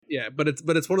Yeah, but it's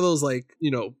one of those like,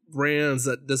 brands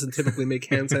that doesn't typically make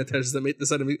hand sanitizers that make this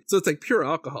out of me. So it's like pure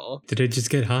alcohol. Did I just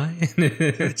get high?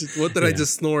 I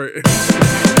just snort?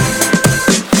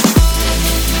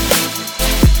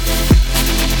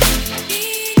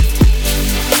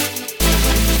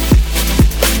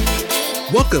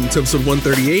 Welcome to episode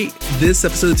 138. This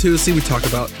episode of 2OC, we talk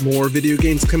about more video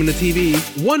games coming to TV,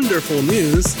 wonderful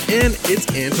news, and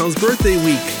it's Anton's birthday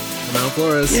week. I'm Alan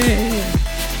Flores. Yeah.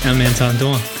 I'm Anton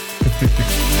Duan.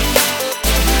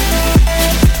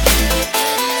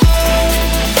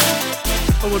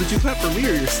 Oh, what did you clap for me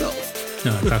or yourself?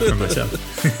 No, I clapped for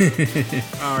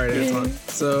myself. All right, Anton.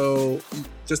 So,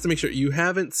 just to make sure, you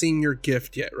haven't seen your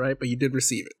gift yet, right? But you did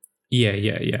receive it. Yeah.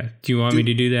 Do you want me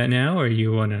to do that now, or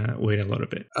you want to wait a little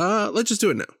bit? Let's just do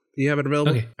it now. Do you have it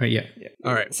available? Okay. Yeah.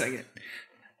 All right. Second.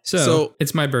 So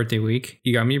it's my birthday week.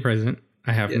 You got me a present.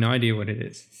 I have no idea what it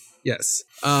is. Yes.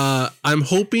 I'm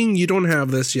hoping you don't have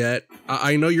this yet.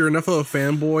 I know you're enough of a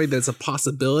fanboy that's a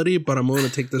possibility, but I'm willing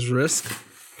to take this risk.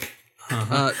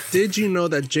 Uh-huh. Did you know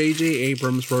that J.J.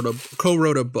 Abrams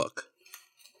co-wrote a book?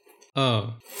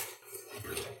 Oh,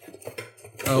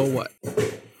 what?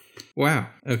 Wow.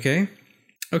 Okay.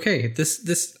 This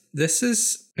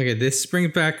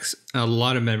brings back a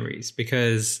lot of memories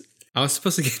because I was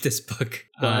supposed to get this book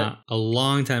a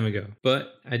long time ago,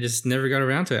 but I just never got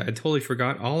around to it. I totally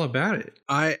forgot all about it.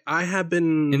 I have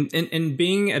been and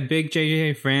being a big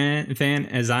JJ fan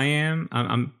as I am,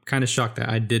 I'm kind of shocked that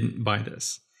I didn't buy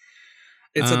this.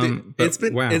 It's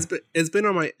been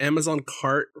on my Amazon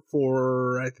cart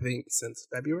for I think since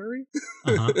February.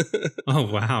 Oh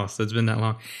wow, so it's been that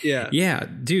long. Yeah,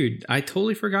 dude, I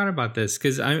totally forgot about this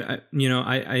because I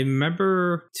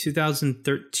remember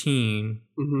 2013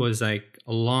 was like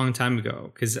a long time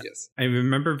ago because I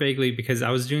remember vaguely because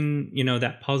I was doing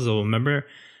that puzzle. Remember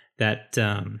that?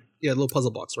 Yeah, little puzzle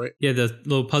box, right? Yeah, the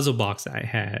little puzzle box I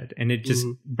had. And it just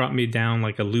brought me down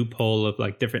like a loophole of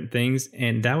like different things.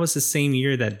 And that was the same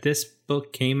year that this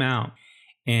book came out.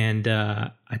 And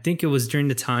I think it was during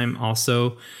the time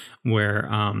also where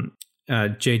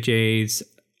JJ's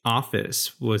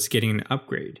office was getting an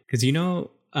upgrade. Because,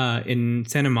 in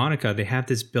Santa Monica, they have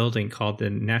this building called the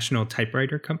National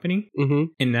Typewriter Company.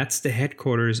 And that's the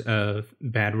headquarters of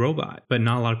Bad Robot. But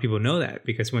not a lot of people know that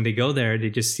because when they go there, they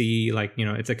just see like,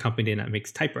 it's a company that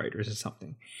makes typewriters or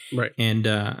something. Right. And,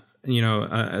 a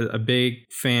big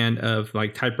fan of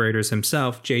like typewriters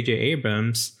himself, J.J.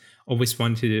 Abrams, always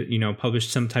wanted to, publish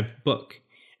some type of book.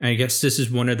 And I guess this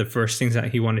is one of the first things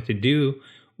that he wanted to do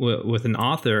with an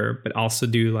author, but also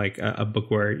do like a book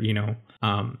where,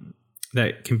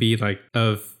 that can be like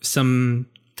of some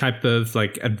type of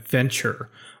like adventure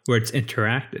where it's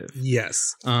interactive.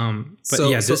 Yes.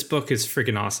 This book is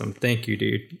freaking awesome. Thank you,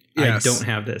 dude. Yes. I don't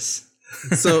have this.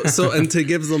 So and to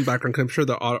give some background, because I'm sure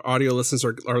the audio listeners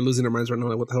are losing their minds right now,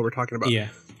 like what the hell we're talking about. Yeah.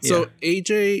 So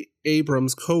A.J.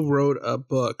 Abrams co-wrote a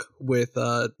book with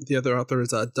the other author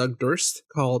is Doug Durst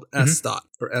called S.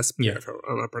 Or S. I don't know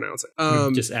how to pronounce it.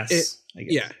 Just S. I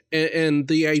guess. Yeah, and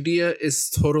the idea is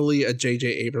totally a J.J.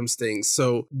 Abrams thing.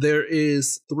 So there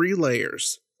is 3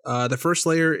 layers. The first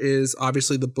layer is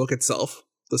obviously the book itself,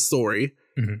 the story.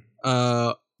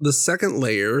 The second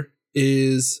layer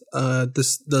is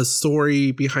the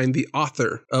story behind the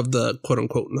author of the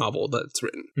quote-unquote novel that's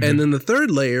written. And then the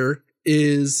third layer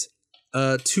is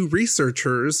 2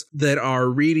 researchers that are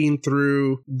reading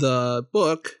through the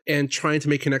book and trying to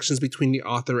make connections between the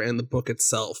author and the book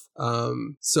itself.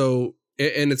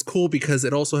 And it's cool because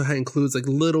it also includes like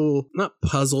little, not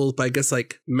puzzles, but I guess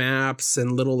like maps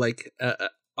and little like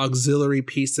auxiliary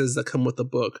pieces that come with the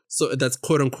book. So that's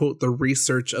quote unquote the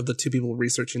research of the 2 people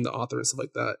researching the author and stuff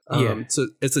like that. So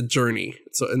it's a journey.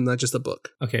 So and not just a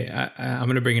book. Okay, I'm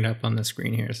going to bring it up on the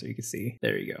screen here so you can see.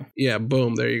 There you go. Yeah,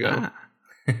 boom. There you go.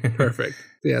 Perfect.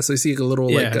 Yeah, so you see a little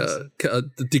like a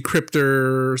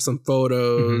decryptor, some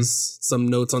photos, some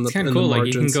notes on the kind of cool. Like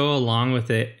you can go along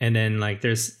with it, and then like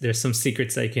there's some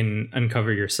secrets that you can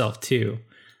uncover yourself too.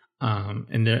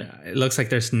 And it looks like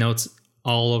there's notes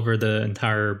all over the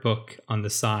entire book on the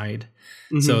side.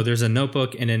 So there's a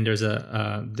notebook, and then there's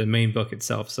the main book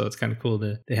itself. So it's kind of cool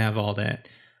to have all that.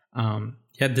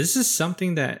 Yeah, this is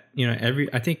something that,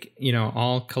 I think,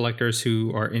 all collectors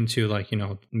who are into like,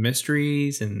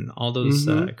 mysteries and all those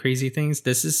crazy things,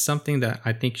 this is something that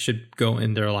I think should go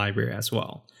in their library as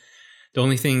well. The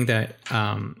only thing that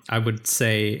I would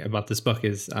say about this book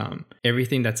is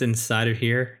everything that's inside of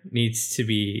here needs to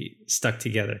be stuck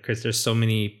together because there's so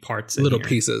many parts in little here.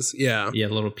 Pieces. Yeah,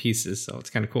 little pieces. So it's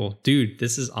kind of cool. Dude,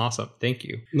 this is awesome. Thank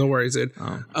you. No worries, dude.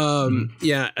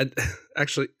 Yeah,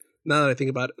 actually, now that I think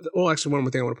about it, actually, one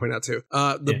more thing I want to point out too.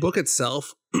 The book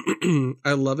itself,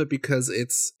 I love it because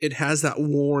it has that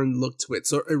worn look to it,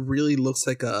 so it really looks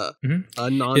like a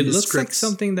nondescript. It looks like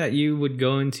something that you would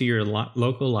go into your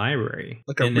local library,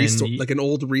 like like an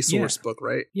old resource book,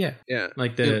 right? Yeah.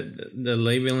 Like the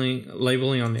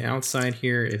labeling on the outside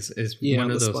here is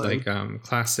one of those like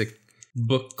classic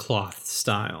book cloth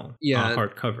style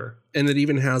hardcover. And it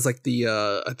even has like the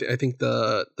I think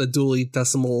the Dewey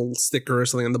Decimal sticker or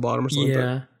something on the bottom or something. Yeah. Like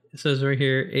that. It says right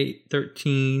here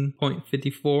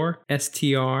 813.54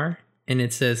 STR, and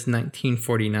it says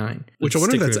 1949. Which I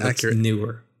wonder if that's accurate.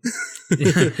 Newer.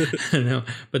 I don't know,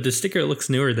 but the sticker looks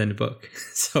newer than the book.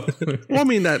 So well, I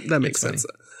mean that makes sense.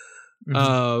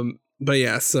 But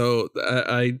yeah, so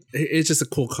it's just a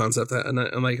cool concept, and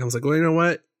I was like, well, you know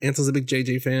what? Ansel's a big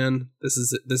JJ fan. This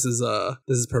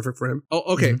is perfect for him. Oh,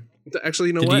 okay. Actually,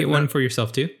 you know what? Did you get one for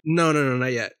yourself too? No,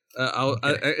 not yet.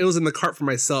 It was in the cart for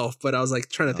myself, but I was like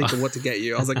trying to think of what to get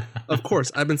you. I was like, of course,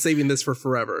 I've been saving this for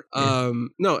forever.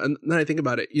 No, and then I think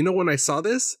about it. You know, when I saw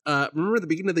this, remember at the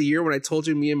beginning of the year when I told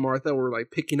you me and Martha were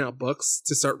like picking out books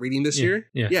to start reading this year?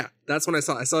 Yeah, that's when I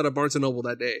saw it at Barnes and Noble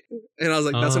that day, and I was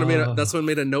like, that's when I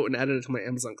made a note and added it to my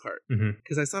Amazon cart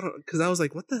because I was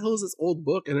like, what the hell is this old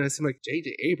book? And then I see like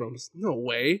J.J. Abrams. No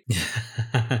way.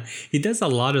 He does a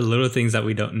lot of little things that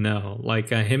we don't know. Like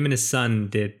him and his son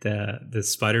did the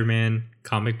Spider-Man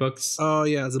comic books. Oh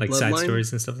yeah, like side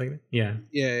stories and stuff like that. Yeah.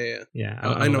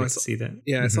 I know. I see that.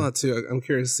 Yeah, I saw it too. I'm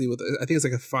curious to see what I think it's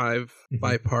like a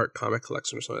five-part comic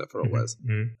collection or something. That's what it was.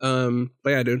 But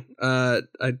yeah, dude.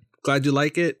 I'm glad you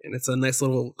like it, and it's a nice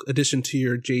little addition to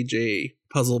your JJ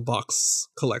puzzle box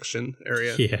collection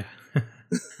area. Yeah.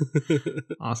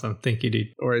 Awesome. Thank you, dude.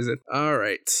 Or is it? All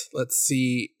right. Let's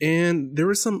see. And there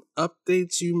were some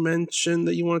updates you mentioned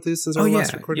that you wanted to do since our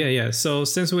last recording. Yeah. So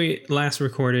since we last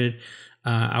recorded,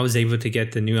 I was able to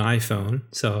get the new iPhone.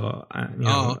 So,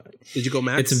 did you go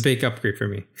Max? It's a big upgrade for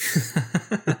me.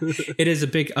 It is a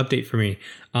big update for me.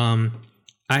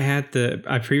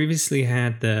 I previously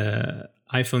had the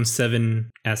iPhone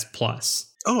 7S Plus.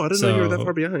 Oh, I didn't know you were that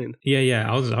far behind. Yeah.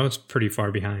 I was pretty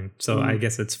far behind. So I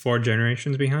guess it's 4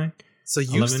 generations behind. So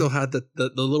you 11? Still had the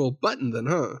little button then,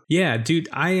 huh? Yeah, dude.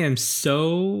 I am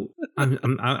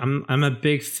I'm a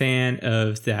big fan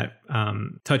of that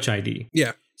Touch ID.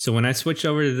 Yeah. So when I switched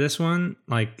over to this one,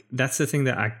 like that's the thing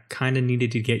that I kind of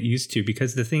needed to get used to,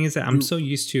 because the thing is that I'm so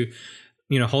used to,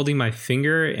 holding my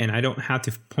finger and I don't have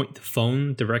to point the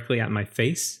phone directly at my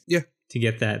face. Yeah. To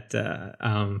get that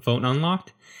phone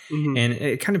unlocked. And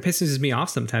it kind of pisses me off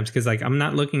sometimes because like I'm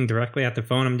not looking directly at the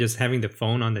phone. I'm just having the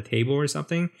phone on the table or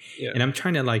something. Yeah. And I'm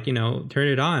trying to turn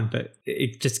it on, but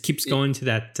it just keeps going to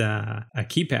that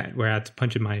keypad where I have to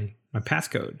punch in my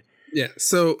passcode. Yeah.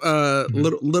 So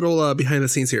little behind the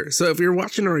scenes here. So if you're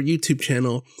watching our YouTube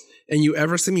channel and you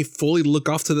ever see me fully look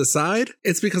off to the side,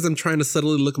 it's because I'm trying to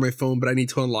subtly look at my phone, but I need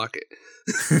to unlock it.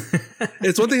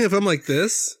 It's one thing if I'm like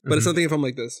this, but it's something if I'm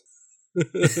like this.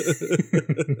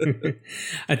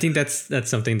 I think that's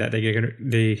something that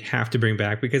they have to bring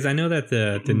back, because I know that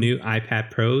the new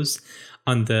iPad Pros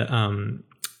on the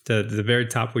very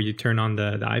top where you turn on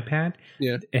the iPad,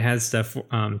 it has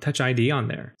the Touch ID on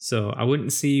there. So I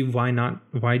wouldn't see why don't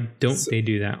they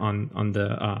do that on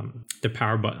the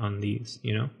power button on these,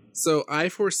 So I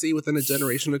foresee within a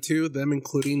generation or two them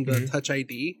including the Touch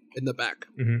ID in the back.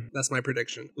 That's my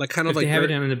prediction. Like if they have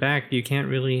it in the back, you can't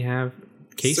really have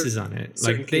cases on it.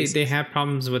 Like they have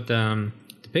problems with the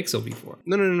Pixel before.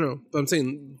 No. But I'm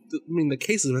saying, the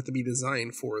cases would have to be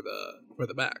designed for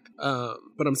the back.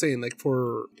 But I'm saying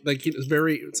for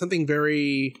something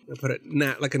very,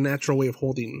 like a natural way of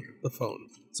holding the phone.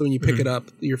 So when you pick it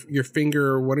up, your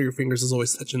finger, one of your fingers is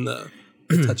always touching the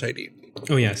Touch ID.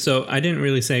 Oh yeah. So I didn't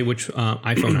really say which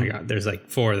iPhone I got. There's like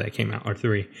 4 that came out, or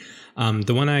 3.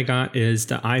 The one I got is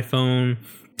the iPhone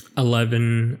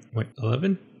 11. Wait,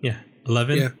 11? Yeah.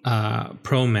 11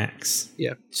 Pro Max.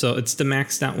 Yeah. So it's the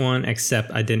maxed out one,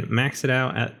 except I didn't max it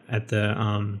out at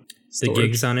the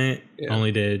gigs on it. Yeah.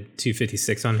 Only did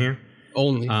 256 on here.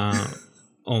 Only.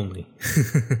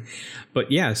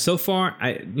 But yeah, so far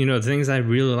the things I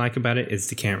really like about it is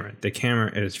the camera. The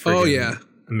camera is freaking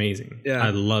amazing. Yeah. I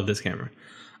love this camera.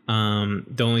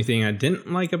 The only thing I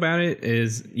didn't like about it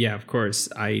is, of course,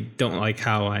 I don't like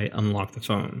how I unlock the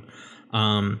phone.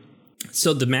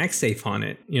 So the MagSafe on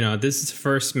it, this is the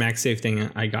first MagSafe thing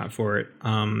I got for it.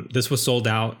 This was sold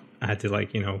out. I had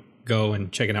to go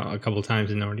and check it out a couple of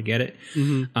times in order to get it.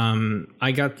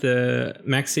 I got the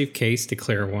MagSafe case, the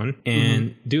clear one,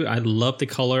 and dude, I love the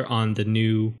color on the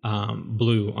new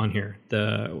blue on here.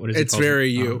 What is it called? It's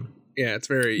very it's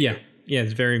very yeah,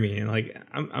 it's very me. Like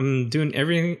I'm doing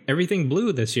everything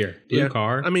blue this year. Blue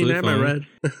car. I mean, I have my red.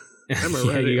 I'm a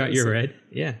yeah, red. you got your red.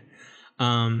 Yeah.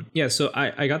 So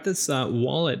I got this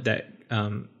wallet that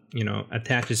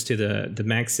attaches to the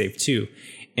MagSafe too,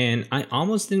 and I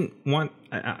almost didn't want.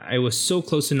 I was so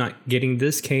close to not getting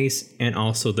this case and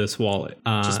also this wallet.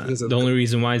 The only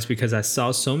reason why is because I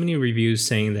saw so many reviews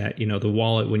saying that the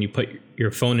wallet, when you put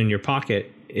your phone in your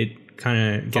pocket, it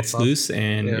kind of gets loose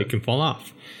and it can fall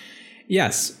off.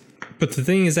 Yes. But the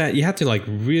thing is that you have to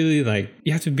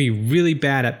you have to be really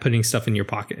bad at putting stuff in your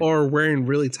pocket or wearing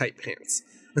really tight pants.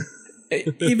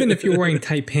 Even if you're wearing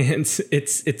tight pants,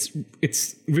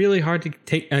 it's really hard to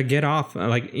get off.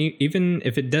 Even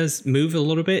if it does move a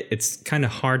little bit, it's kind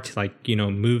of hard to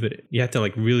move it. You have to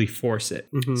really force it.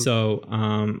 Mm-hmm. So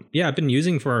I've been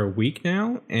using for a week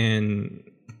now and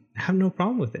I have no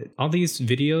problem with it. All these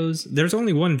videos, there's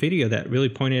only one video that really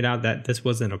pointed out that this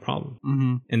wasn't a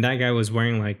problem, and that guy was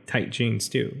wearing tight jeans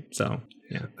too. So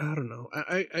yeah, I don't know.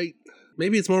 I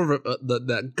maybe it's more of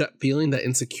that gut feeling, that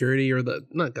insecurity, or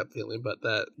not gut feeling, but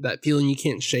that feeling you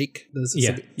can't shake.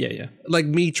 Yeah. Like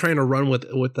me trying to run with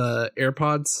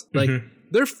AirPods.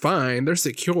 They're fine, they're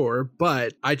secure,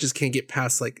 but I just can't get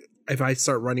past if I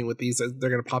start running with these, they're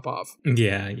gonna pop off.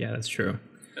 Yeah, that's true.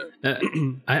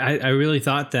 I really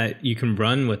thought that you can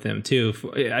run with them too.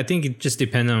 I think it just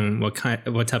depends on what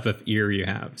type of ear you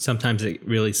have. Sometimes it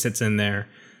really sits in there.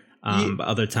 But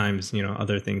other times,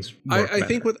 other things work I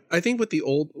think with the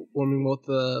old, with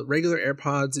the regular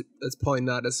AirPods, it's probably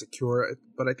not as secure.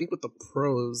 But I think with the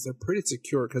Pros, they're pretty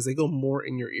secure because they go more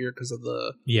in your ear because of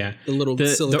the little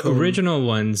silicone. The original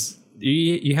ones,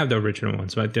 you have the original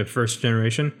ones, right? The first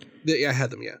generation. Yeah, I had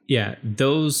them. Yeah. Yeah,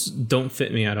 those don't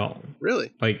fit me at all.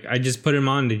 Really? I just put them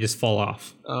on, they just fall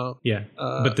off. Oh. Yeah.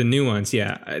 But the new ones,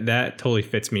 that totally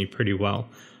fits me pretty well.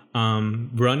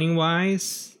 Running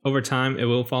wise, over time it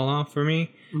will fall off for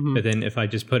me, but then if I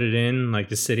just put it in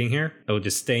just sitting here, it will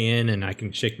just stay in and I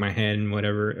can shake my head and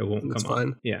whatever, it won't come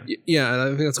off. Yeah, and I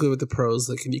think that's good with the Pros.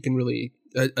 You can really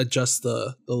adjust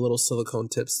the little silicone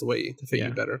tips the way to fit you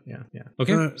better.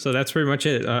 Okay, so that's pretty much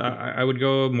it. I would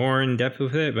go more in depth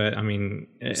with it, but I mean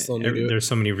there's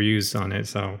so many reviews on it,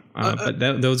 so but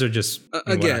those are just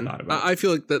again, I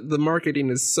feel like the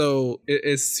marketing is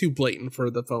too blatant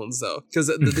for the phones though, because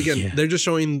again they're just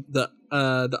showing the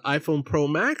iPhone Pro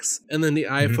Max and then the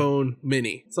iPhone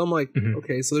Mini. So I'm like,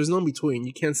 okay, so there's no in between.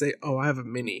 You can't say, oh, I have a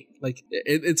Mini.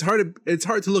 It's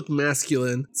hard to look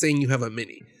masculine saying you have a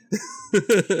Mini.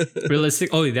 Realistic.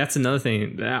 Oh, that's another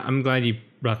thing. I'm glad you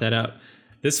brought that up.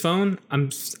 This phone, I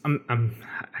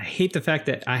hate the fact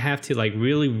that I have to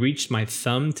really reach my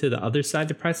thumb to the other side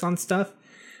to press on stuff.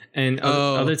 And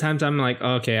other times I'm like,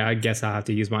 okay, I guess I'll have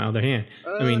to use my other hand.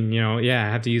 I mean, I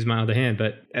have to use my other hand,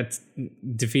 but that's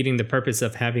defeating the purpose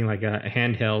of having a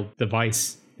handheld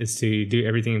device, is to do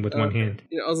everything with one hand.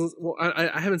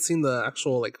 I haven't seen the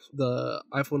actual the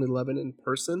iPhone 11 in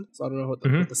person, so I don't know what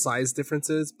the size difference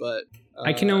is, but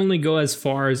I can only go as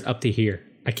far as up to here.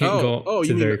 I can't go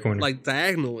to the very corner.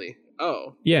 Diagonally.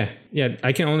 Oh. Yeah.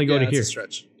 I can only go to here. It's a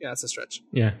stretch. Yeah, it's a stretch.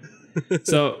 Yeah.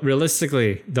 So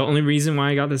realistically, the only reason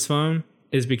why I got this phone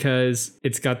is because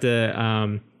it's got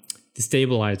the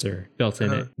stabilizer built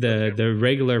in it. The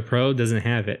regular Pro doesn't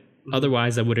have it.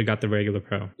 Otherwise, I would have got the regular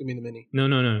Pro. You mean the Mini?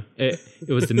 No. It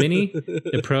was the Mini,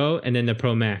 the Pro, and then the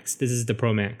Pro Max. This is the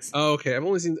Pro Max. Oh, okay.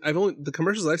 The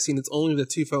commercials I've seen. It's only the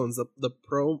two phones, the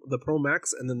Pro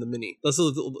Max, and then the Mini.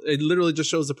 It literally just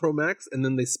shows the Pro Max, and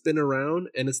then they spin around,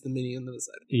 and it's the Mini on the other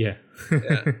side. Yeah.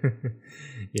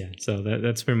 Yeah. So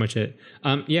that's pretty much it.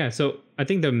 So I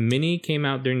think the Mini came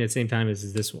out during the same time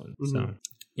as this one. So.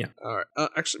 Yeah. All right.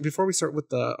 Actually, before we start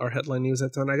with our headline news, I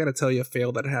got to tell you a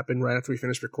fail that happened right after we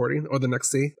finished recording, or the next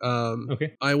day.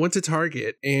 Okay. I went to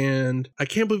Target, and I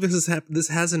can't believe this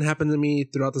hasn't happened to me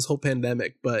throughout this whole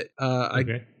pandemic. But I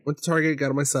went to Target, got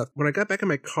all my stuff. When I got back in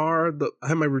my car, I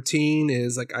had my routine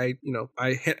is I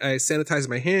sanitize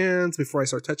my hands before I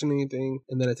start touching anything,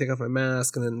 and then I take off my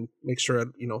mask and then make sure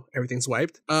everything's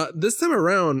wiped. This time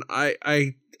around, I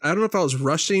don't know if I was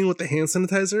rushing with the hand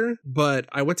sanitizer, but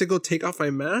I went to go take off my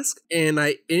mask and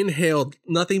I inhaled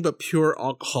nothing but pure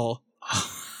alcohol.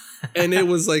 And it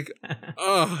was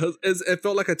it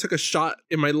felt like I took a shot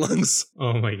in my lungs.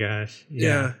 Oh my gosh.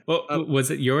 Yeah. Well,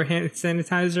 was it your hand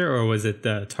sanitizer or was it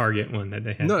the Target one that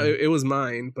they had? No, it was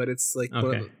mine, but it's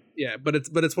okay. But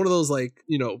it's one of those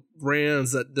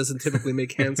brands that doesn't typically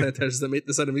make hand sanitizers that make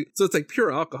this out of me. So it's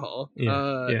pure alcohol.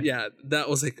 Yeah, that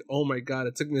was oh my god!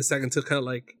 It took me a second to kind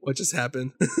of what just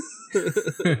happened.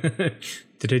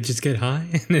 Did I just get high?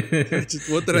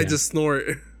 What did I just snort?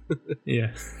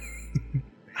 Yeah.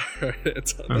 All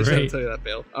right, I should tell you that,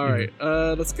 Bale. All right,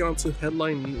 let's get on to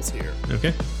headline news here.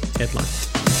 Okay, headline.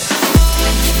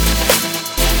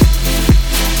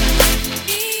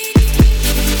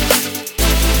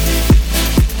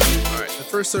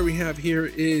 first story we have here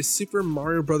is Super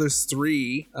Mario Brothers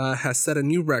 3 has set a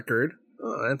new record.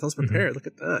 Oh, Anton's prepared. Look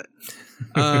at that.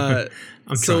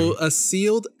 So a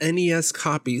sealed NES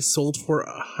copy sold for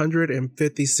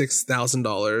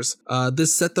 $156,000.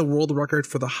 This set the world record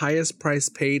for the highest price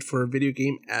paid for a video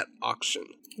game at auction.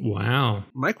 Wow.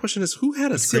 My question is, who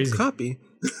had a sealed copy?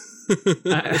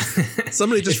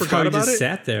 Somebody just forgot about it.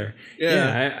 Sat there.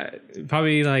 Yeah.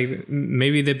 Probably like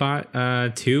maybe they bought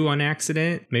 2 on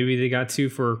accident. Maybe they got 2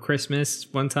 for Christmas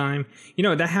one time. You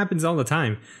know, that happens all the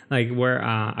time. Like where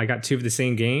I got 2 of the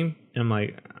same game, and I'm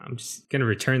like, I'm just gonna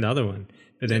return the other one.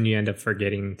 But then you end up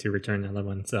forgetting to return the other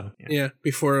one. So yeah,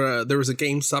 before there was a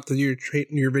GameStop to do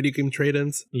your video game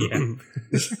trade-ins. Yeah.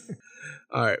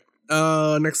 All right.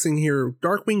 Next thing here,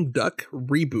 Darkwing Duck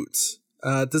reboots.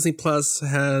 Disney Plus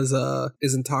is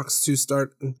in talks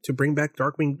to bring back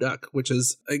Darkwing Duck, which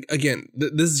is again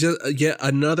this is just yet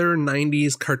another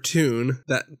 90s cartoon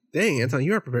that, dang Anton,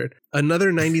 you are prepared.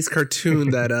 Another 90s cartoon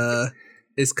that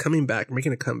is coming back,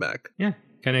 making a comeback. Yeah,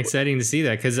 kind of exciting to see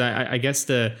that, because I guess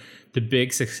the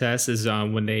big success is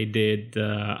when they did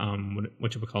the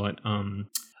what you would call it,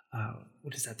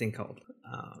 what is that thing called?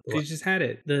 You just had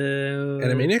it. The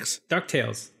Animaniacs?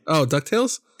 DuckTales. Oh,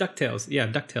 DuckTales? DuckTales. Yeah,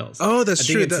 DuckTales. Oh, that's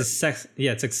true.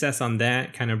 Success on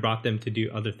that kind of brought them to do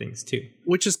other things too.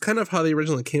 Which is kind of how they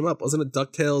originally came up. Wasn't it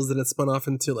DuckTales? Then it spun off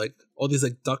into like all these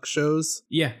like duck shows.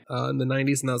 Yeah. In the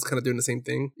 90s, and now it's kind of doing the same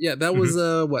thing. Yeah, that was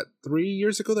 3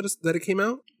 years ago that it came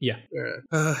out? Yeah.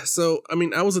 So, I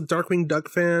mean, I was a Darkwing Duck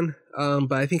fan,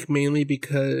 but I think mainly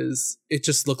because it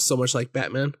just looks so much like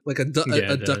Batman. Like a duck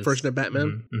version of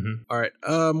Batman. All right.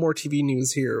 More TV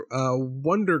news here.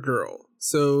 Wonder Girl.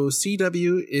 So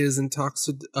CW is in talks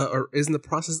or is in the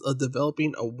process of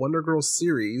developing a Wonder Girl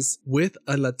series with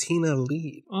a Latina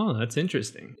lead. Oh, that's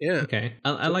interesting. Yeah. Okay.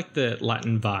 I like the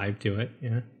Latin vibe to it.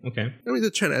 Yeah. Okay. I mean, they're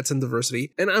trying to add some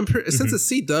diversity, and since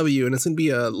it's CW and it's gonna be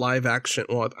a live action,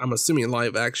 well, I'm assuming a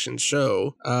live action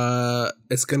show.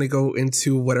 It's gonna go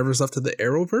into whatever's left of the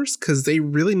Arrowverse, because they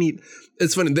really need.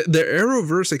 It's funny, the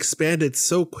Arrowverse expanded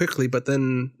so quickly, but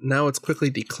then now it's quickly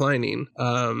declining.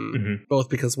 Both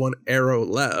because one Arrow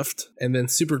left, and then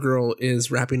Supergirl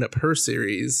is wrapping up her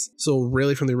series. So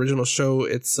really, from the original show,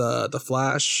 it's The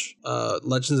Flash,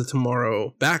 Legends of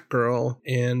Tomorrow, Batgirl,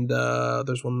 and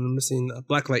there's one missing,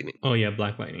 Black Lightning. Oh yeah,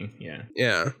 Black Lightning. Yeah.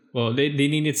 Yeah. Well, they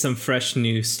needed some fresh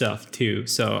new stuff too,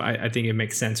 so I think it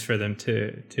makes sense for them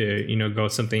to go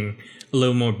something a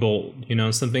little more bold.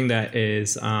 Something that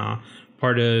is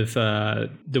part of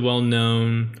the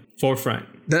well-known forefront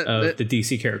of the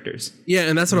DC characters. Yeah,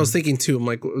 and that's what I was thinking too. I'm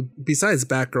like, besides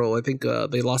Batgirl, I think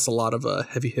they lost a lot of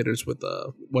heavy hitters with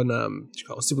when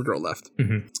Supergirl left.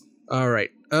 All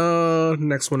right.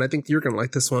 Next one. I think you're gonna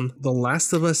like this one. The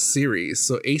Last of Us series.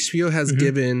 So HBO has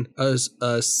given us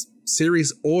a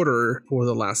series order for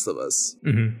The Last of Us.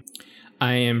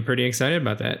 I am pretty excited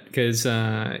about that because,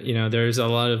 there's a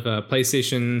lot of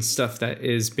PlayStation stuff that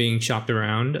is being shopped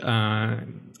around.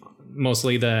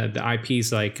 Mostly the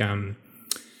IPs like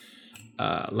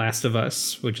Last of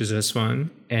Us, which is this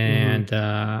one, and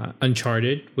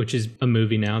Uncharted, which is a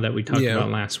movie now that we talked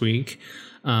about last week.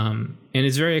 And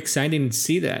it's very exciting to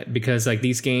see that because like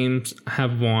these games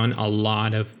have won a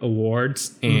lot of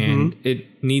awards, and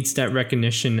it needs that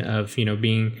recognition of,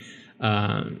 being,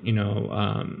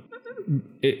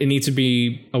 it needs to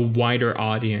be a wider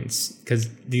audience because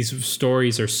these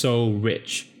stories are so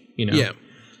rich,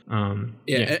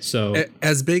 So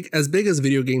as big as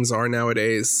video games are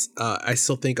nowadays, I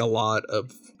still think a lot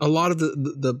of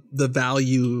the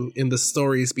value in the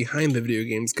stories behind the video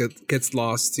games gets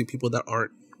lost to people that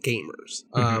aren't gamers,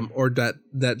 or that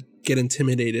get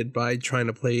intimidated by trying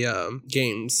to play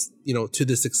games, to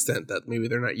this extent that maybe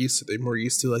they're not used to. They're more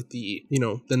used to like the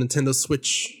Nintendo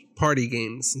Switch party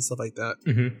games and stuff like that.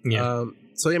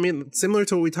 So I mean, similar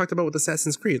to what we talked about with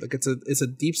Assassin's Creed, like it's a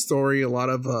deep story, a lot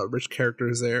of rich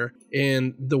characters there,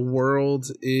 and the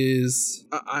world is.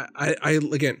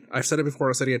 I've said it before,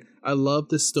 I'll say it again. I love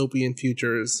dystopian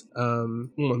futures.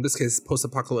 In this case,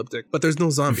 post-apocalyptic, but there's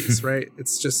no zombies, right?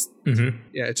 It's just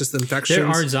it's just infections. There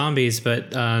are zombies,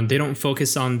 but they don't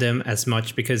focus on them as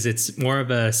much because it's more of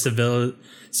a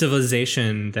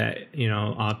civilization that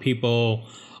people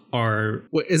are.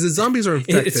 Wait, is it zombies or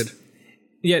infected?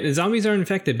 Yeah, the zombies are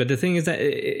infected, but the thing is that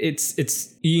it's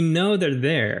they're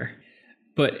there,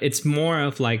 but it's more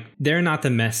of like they're not the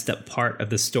messed up part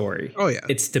of the story. Oh yeah,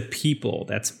 it's the people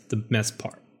that's the messed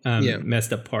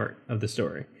up part of the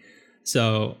story.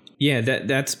 So yeah,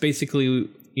 that's basically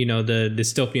the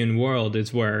dystopian world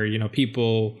is where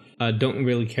people don't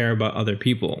really care about other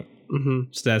people.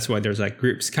 So that's why there's like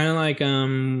groups, kind of like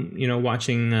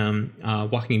watching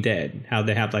Walking Dead, how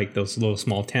they have like those little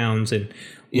small towns and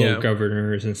little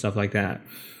governors and stuff like that.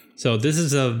 So this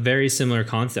is a very similar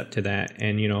concept to that,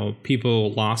 and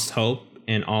people lost hope,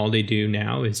 and all they do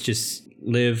now is just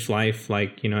live life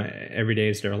like every day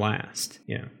is their last.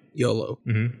 YOLO.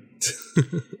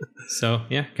 So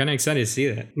yeah, kind of excited to see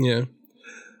that. Yeah.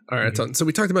 All right, so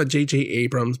we talked about J.J.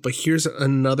 Abrams, but here's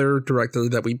another director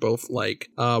that we both like,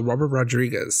 Robert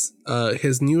Rodriguez.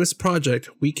 His newest project,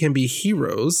 We Can Be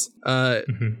Heroes,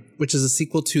 which is a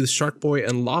sequel to Shark Boy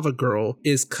and Lava Girl,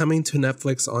 is coming to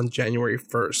Netflix on January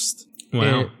 1st. Wow.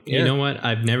 And, you know what?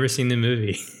 I've never seen the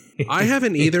movie. I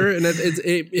haven't either, and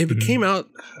it came out,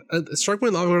 Shark Boy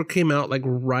and Lava Girl came out like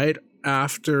right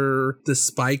after the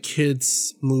Spy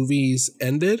Kids movies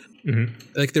ended.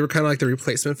 Like they were kind of like the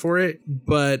replacement for it,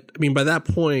 but I mean by that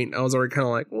point I was already kind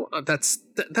of like, well, that's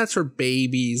for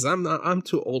babies. I'm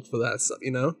too old for that stuff,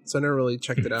 so I never really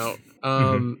checked it out.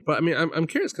 But I mean I'm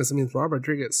curious because Robert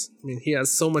Rodriguez, he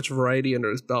has so much variety under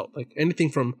his belt, like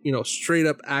anything from straight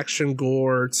up action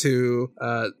gore to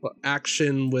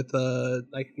action with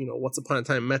Once Upon a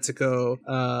Time in Mexico,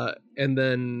 and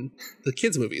then the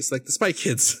kids movies like the Spy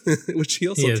Kids, which he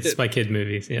also did. Spy Kid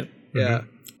movies. Yep. Yeah.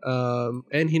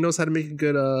 And he knows how to make a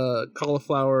good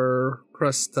cauliflower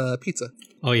crust pizza.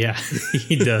 Oh yeah,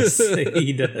 he does.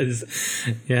 He does.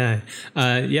 Yeah.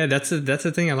 That's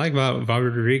the thing I like about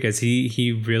Robert Rodriguez.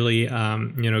 He really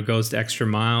goes the extra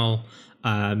mile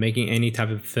making any type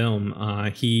of film.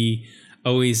 He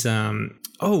always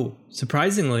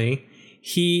surprisingly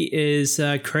he is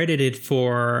credited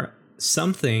for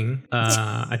something,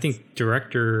 I think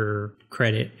director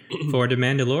credit for The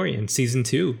Mandalorian season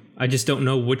 2. I just don't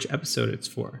know which episode it's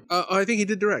for. I think he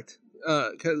did direct.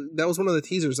 Cause that was one of the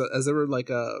teasers as they were like,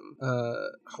 how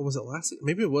was it last?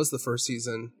 Maybe it was the first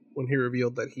season when he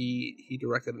revealed that he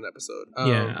directed an episode.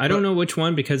 I don't know which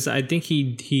one because I think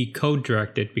he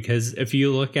co-directed, because if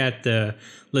you look at the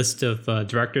list of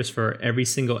directors for every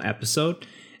single episode,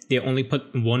 they only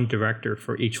put one director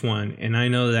for each one. And I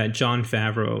know that Jon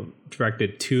Favreau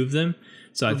directed 2 of them.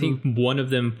 So I think one of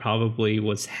them probably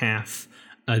was half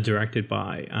directed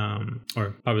by,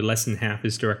 or probably less than half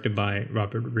is directed by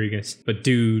Robert Rodriguez. But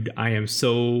dude, I am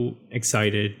so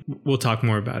excited. We'll talk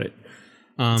more about it.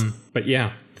 But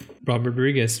yeah, Robert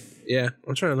Rodriguez. Yeah,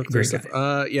 I'm trying to look through stuff.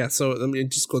 So let me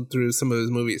just go through some of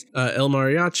his movies. El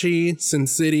Mariachi, Sin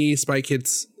City, Spy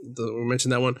Kids, we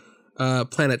mentioned that one.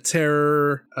 Planet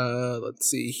Terror, let's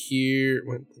see here,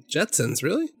 Jetsons,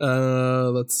 really?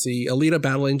 Let's see, Alita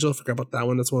Battle Angel, forgot about that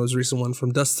one, that's one of his recent one.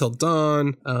 From Dusk Till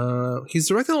Dawn. He's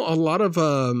directed a lot of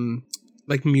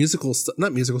like musical stuff,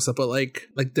 not musical stuff, but like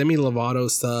Demi Lovato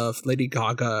stuff, Lady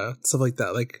Gaga, stuff like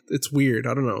that. Like it's weird,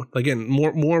 I don't know, again,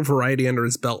 more variety under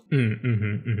his belt.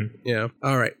 Yeah.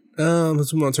 All right,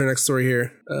 let's move on to our next story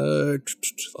here.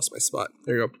 Lost my spot,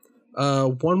 there you go.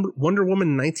 Wonder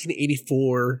Woman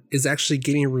 1984 is actually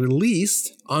getting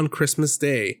released on Christmas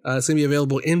Day. It's going to be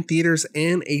available in theaters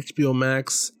and HBO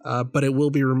Max, but it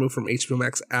will be removed from HBO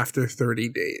Max after 30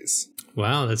 days.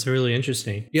 Wow, that's really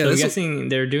interesting. Yeah, so I'm guessing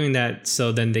they're doing that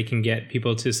so then they can get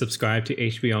people to subscribe to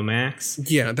HBO Max.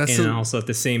 Yeah, also at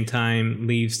the same time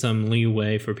leave some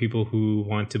leeway for people who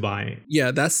want to buy it.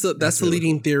 Yeah, that's the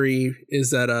leading theory,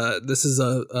 is that this is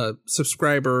a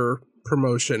subscriber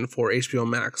promotion for HBO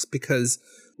Max, because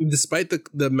despite the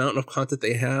amount of content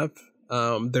they have,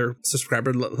 their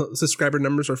subscriber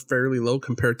numbers are fairly low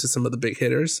compared to some of the big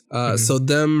hitters. So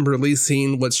them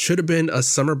releasing what should have been a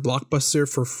summer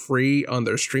blockbuster for free on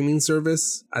their streaming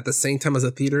service at the same time as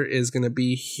a theater is going to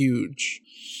be huge.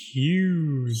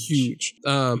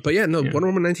 But yeah, Wonder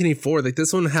Woman 1984, like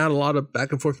this one had a lot of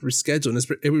back and forth rescheduling.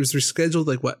 It was rescheduled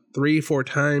like 3-4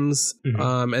 times,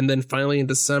 and then finally in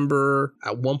December,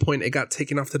 at one point it got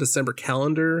taken off the December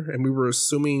calendar, and we were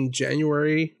assuming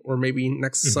January or maybe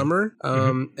next summer.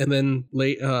 And then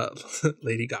Lady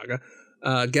Gaga,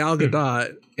 Gal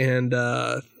Gadot and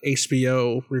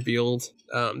HBO revealed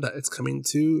that it's coming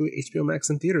to HBO Max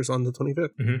in theaters on the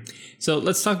 25th. So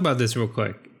let's talk about this real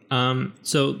quick.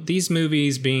 So these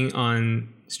movies being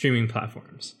on streaming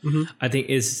platforms, I think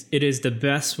it is the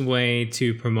best way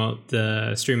to promote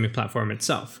the streaming platform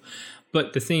itself.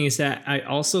 But the thing is that I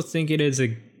also think it is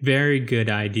a very good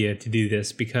idea to do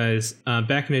this because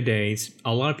back in the days,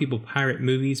 a lot of people pirate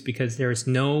movies because there is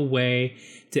no way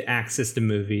to access the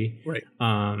movie, right?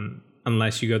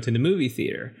 Unless you go to the movie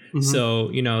theater.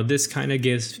 So, this kind of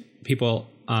gives people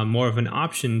more of an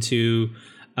option to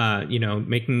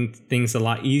making things a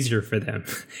lot easier for them.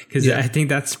 Because I think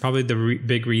that's probably the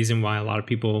big reason why a lot of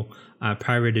people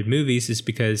pirated movies, is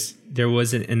because there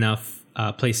wasn't enough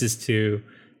places to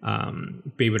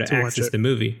be able to access the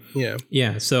movie.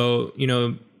 Yeah. So, you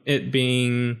know, it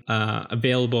being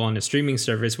available on a streaming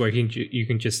service where you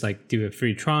can just like do a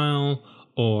free trial,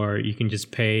 or you can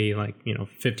just pay like, you know,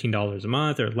 $15 a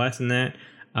month or less than that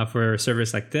for a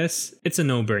service like this. It's a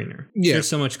no-brainer. Yeah. There's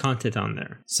so much content on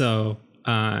there. So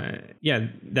yeah,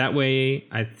 that way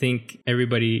I think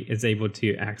everybody is able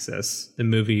to access the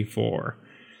movie for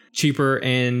cheaper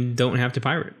and don't have to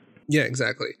pirate. Yeah,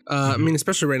 exactly. I mean,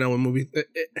 especially right now when movies,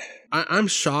 I'm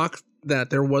shocked that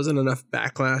there wasn't enough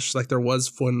backlash like there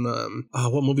was when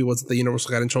what movie was it that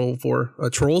Universal got in trouble for?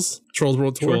 Trolls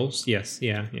World Tour. Trolls, yes,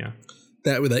 yeah.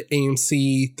 That with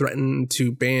AMC threatened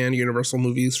to ban Universal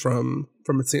movies from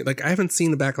its, like, I haven't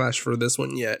seen the backlash for this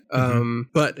one yet.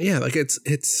 But yeah, like it's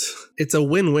a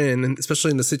win-win, and especially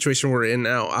in the situation we're in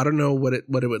now. I don't know what it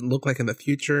would look like in the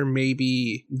future.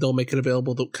 Maybe they'll make it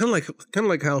available to, kind of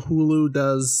like how Hulu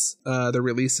does the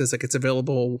releases. Like, it's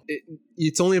available.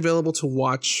 It's only available to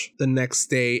watch the next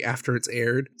day after it's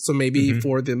aired. So maybe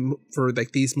for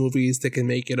like these movies, they can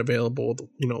make it available,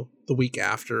 you know, the week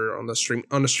after on the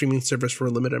streaming service for a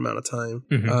limited amount of time.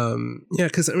 Yeah,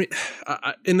 because I mean,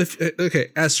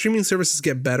 as streaming services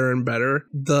get better and better,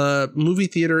 the movie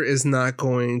theater is not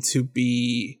going to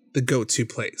be the go-to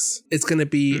place. It's going to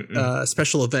be a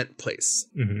special event place.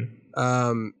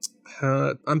 I'm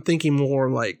thinking more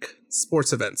like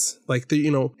sports events, like you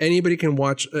know, anybody can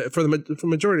watch for the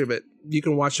majority of it. You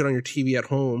can watch it on your TV at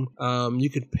home. You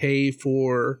could pay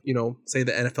for, you know, say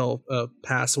the NFL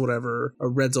pass or whatever, a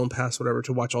red zone pass, whatever,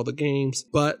 to watch all the games.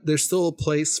 But there's still a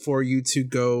place for you to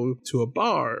go to a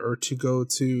bar or to go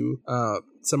to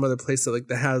some other place that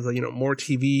has, you know, more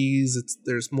TVs.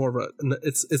 It's more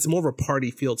of a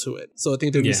party feel to it. So I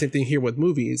think there'll be the same thing here with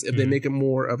movies. If they make it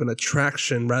more of an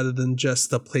attraction rather than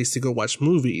just a place to go watch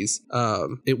movies,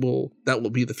 that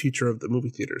will be the future of the movie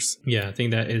theaters. Yeah, I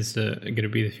think that is going to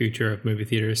be the future of movie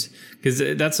theaters, because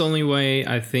that's the only way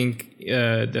I think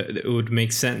that it would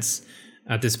make sense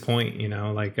at this point. You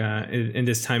know, like in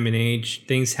this time and age,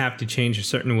 things have to change a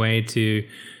certain way to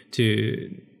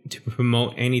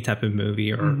promote any type of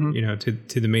movie, or you know,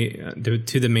 to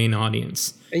the main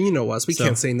audience. And you know us, we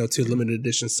can't say no to limited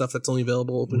edition stuff that's only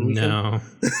available open weekend. No.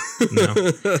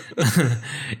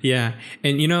 Yeah,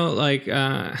 and you know, like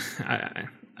I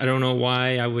don't know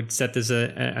why I would set this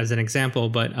as an example,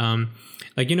 but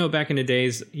like, you know, back in the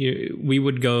days, we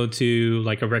would go to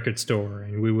like a record store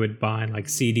and we would buy like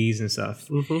CDs and stuff.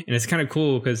 And it's kind of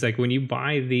cool because like when you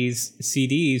buy these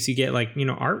CDs, you get like, you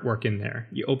know, artwork in there.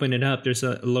 You open it up, there's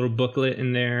a little booklet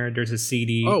in there. There's a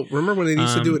CD. Oh, remember when they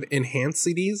used to do it enhanced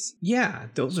CDs? Yeah,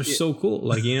 those are so cool.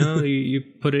 Like, you know, you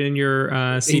put it in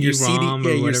your CD-ROM or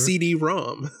whatever. Your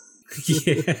CD-ROM.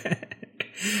 Yeah.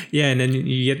 Yeah, and then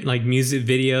you get like music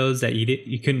videos that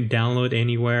you couldn't download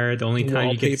anywhere. The only time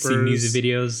you get to see music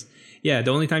videos, the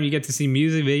only time you get to see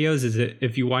music videos is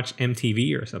if you watch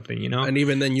MTV or something, you know. And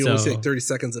even then, you only see like 30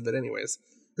 seconds of it, anyways.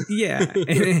 Yeah,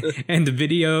 and the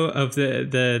video of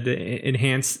the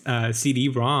enhanced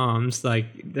CD-ROMs, like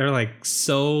they're like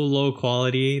so low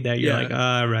quality that you're like,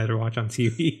 I'd rather watch on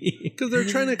TV, because they're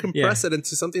trying to compress it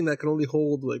into something that can only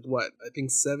hold like what I think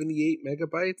 78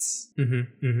 megabytes.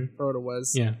 Or what it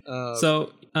was. Yeah.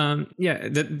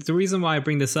 The reason why I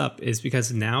bring this up is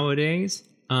because nowadays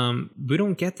we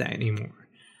don't get that anymore.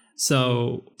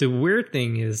 So the weird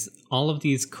thing is all of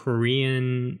these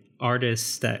Korean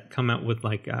artists that come out with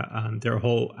like their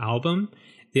whole album,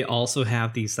 they also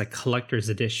have these like collector's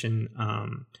edition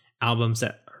albums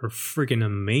that are freaking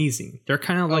amazing. They're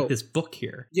kind of like this book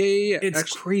here. Yeah. It's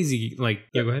actually crazy. Like,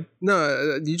 go ahead.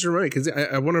 No, you're right, because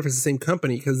I wonder if it's the same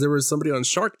company, because there was somebody on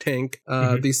Shark Tank.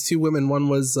 These two women, one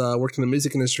was worked in the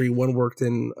music industry, one worked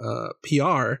in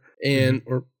PR and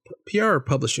or PR or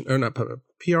publishing, or not publishing,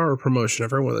 PR or promotion,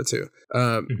 I've heard one of the two.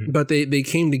 But they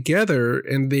came together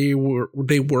and they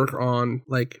work on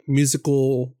like music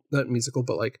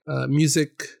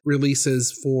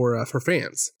releases for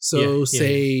fans. So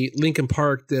say Linkin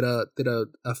Park did a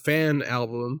fan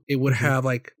album, it would have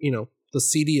like, you know, the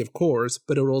CD, of course,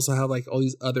 but it would also have like all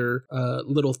these other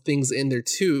little things in there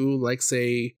too, like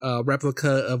say a replica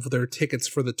of their tickets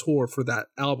for the tour for that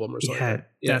album or something.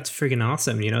 Yeah, that's freaking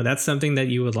awesome. You know, that's something that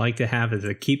you would like to have as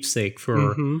a keepsake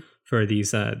for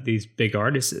these big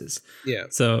artists. Yeah.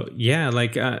 So yeah,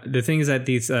 like the thing is that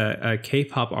these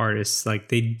K-pop artists, like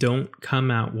they don't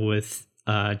come out with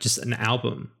just an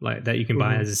album like that you can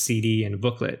buy as a CD and a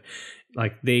booklet.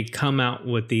 Like they come out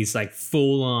with these like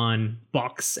full on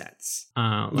box sets.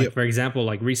 For example,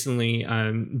 like recently,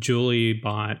 Julie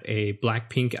bought a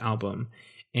Blackpink album,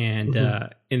 and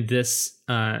in this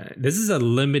is a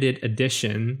limited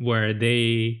edition where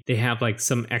they have like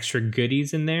some extra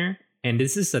goodies in there. And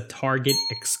this is a Target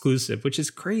exclusive, which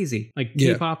is crazy. Like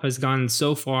Yeah. K-pop has gone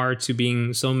so far to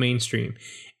being so mainstream,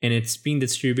 and it's being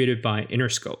distributed by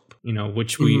Interscope,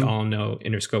 which we all know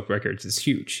Interscope Records is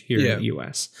huge here in the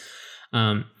US.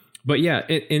 But yeah,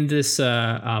 in this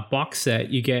box set,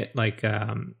 you get like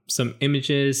some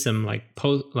images, some like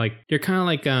they're kind of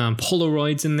like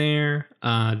Polaroids in there.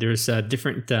 There's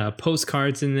different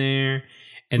postcards in there,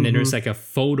 and then there's like a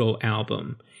photo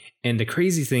album. And the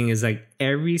crazy thing is like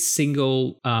every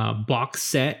single box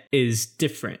set is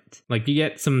different. Like you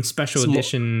get some special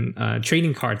edition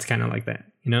trading cards, kind of like that.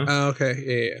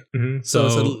 Okay, yeah. Mm-hmm.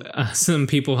 So some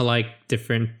people like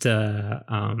different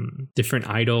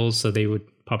idols, so they would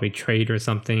probably trade or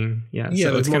something. Yeah,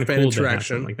 so it's kind of cool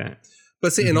interaction to have like that.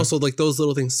 But see, and also like those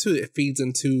little things too, it feeds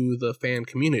into the fan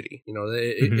community.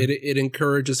 It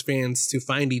encourages fans to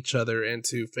find each other and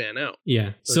to fan out.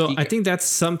 Yeah. So I think that's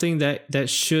something that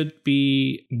should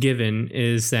be given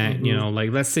is that,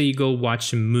 like let's say you go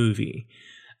watch a movie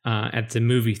at the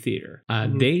movie theater.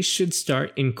 They should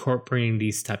start incorporating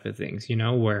these type of things,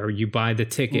 where you buy the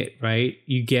ticket, right?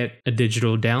 You get a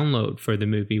digital download for the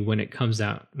movie when it comes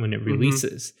out, when it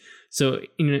releases. So,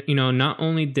 not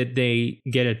only did they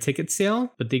get a ticket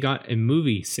sale, but they got a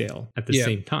movie sale at the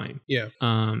same time. Yeah.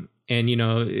 And,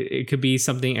 it could be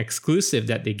something exclusive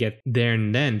that they get there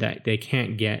and then that they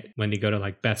can't get when they go to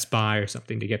like Best Buy or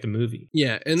something to get the movie.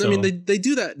 Yeah. And I mean, they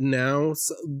do that now,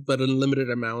 but in limited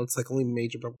amounts, like only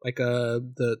major, like I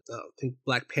think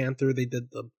Black Panther, they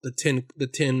did the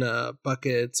tin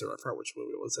buckets, or I forgot which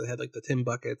movie it was. It had like the tin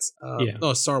buckets.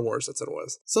 Oh, Star Wars, that's what it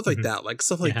was. Stuff like that. Like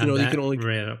stuff like, you can only.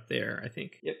 Right up there, I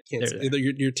think. Yep.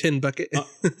 Your tin bucket. Oh,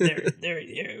 there,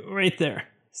 right there.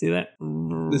 See that?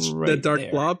 That dark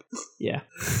blob? Yeah.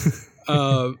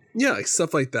 Like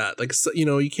stuff like that. Like,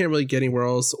 you can't really get anywhere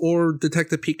else. Or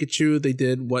Detective Pikachu, they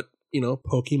did what,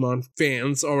 Pokemon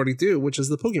fans already do, which is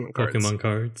the Pokemon cards. Pokemon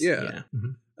cards. Yeah.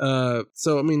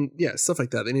 So, I mean, stuff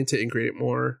like that. They need to integrate it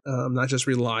more, not just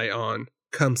rely on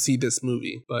come see this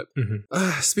movie. But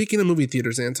speaking of movie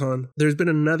theaters, Anton, there's been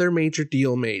another major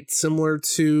deal made similar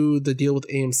to the deal with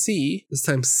AMC. This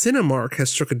time Cinemark has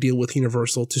struck a deal with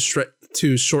Universal to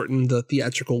shorten the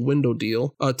theatrical window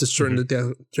deal,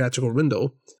 the theatrical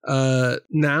window.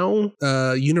 Now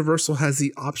Universal has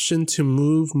the option to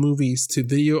move movies to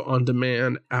video on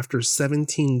demand after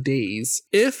 17 days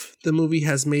if the movie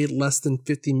has made less than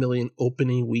 50 million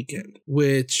opening weekend,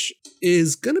 which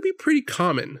is going to be pretty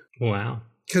common. Wow.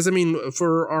 Because, I mean,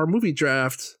 for our movie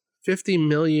draft, 50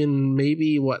 million,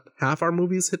 maybe half our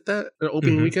movies hit that an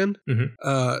opening weekend.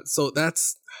 So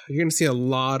you're going to see a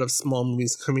lot of small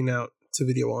movies coming out to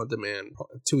video on demand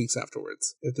 2 weeks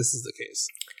afterwards, if this is the case.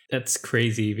 That's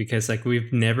crazy because like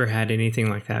we've never had anything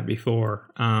like that before.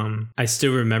 I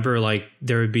still remember like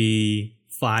there would be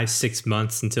 5-6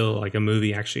 months until like a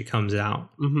movie actually comes out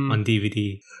on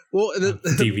DVD. Well,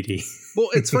 DVD. Well,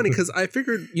 it's funny because I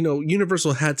figured,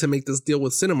 Universal had to make this deal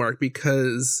with Cinemark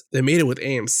because they made it with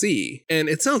AMC, and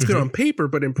it sounds good on paper,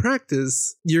 but in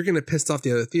practice, you're going to piss off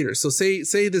the other theaters. So say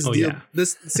this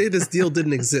deal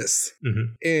didn't exist,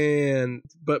 and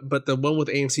but the one with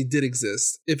AMC did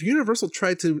exist. If Universal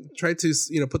tried to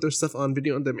put their stuff on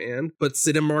video on demand, but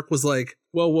Cinemark was like,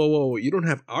 whoa, you don't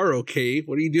have our okay.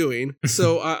 What are you doing?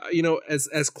 So,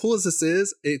 as cool as this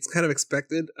is, it's kind of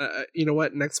expected. You know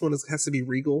what? Next one has to be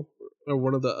Regal or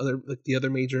one of the other, like the other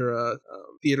major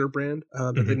theater brand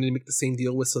that they need to make the same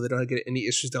deal with, so they don't get any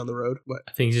issues down the road. But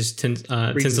I think just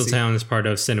Tinseltown is part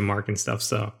of Cinemark and stuff.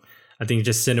 So I think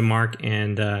just Cinemark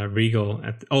and Regal.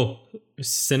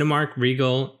 Cinemark,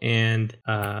 Regal, and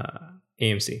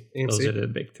AMC. Those are the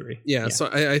big three. Yeah. So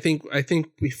I think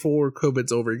before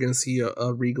COVID's over, you're going to see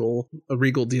a Regal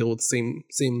deal with the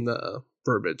same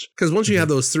verbiage. Because once you have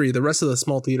those three, the rest of the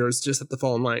small theaters just have to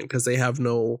fall in line because they have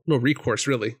no recourse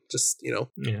really. Just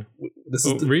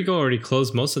Regal already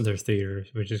closed most of their theaters,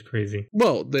 which is crazy.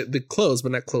 Well, they closed,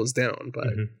 but not closed down. But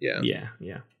yeah.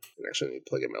 I actually need to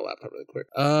plug in my laptop really quick.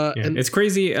 And it's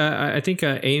crazy. I think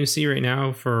AMC right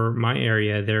now for my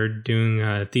area, they're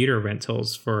doing theater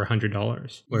rentals for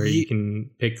 $100 where you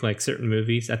can pick like certain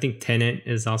movies. I think Tenet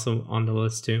is also on the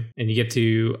list too. And you get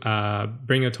to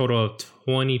bring a total of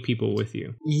 20 people with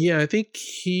you. Yeah, I think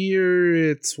here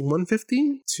it's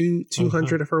 150 to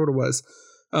 200. I forgot what it was.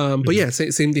 But yeah,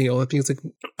 same deal. I think it's like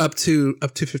up to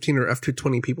 15 or up to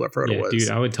 20 people. I forgot what it was.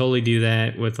 Dude, I would totally do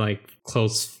that with like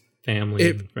close family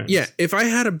and friends. Yeah, if I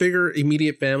had a bigger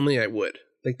immediate family, I would.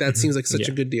 Like that seems like such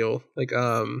a good deal. Like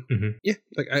yeah,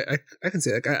 like I can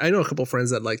say, like I know a couple of friends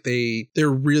that like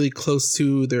they're really close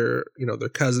to their their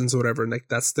cousins or whatever, and like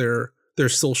that's their their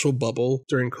social bubble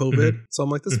during COVID. So I'm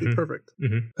like, this would be perfect.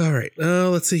 All right,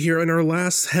 let's see here. In our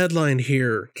last headline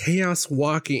here, Chaos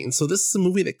Walking. So this is a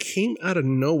movie that came out of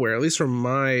nowhere, at least from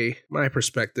my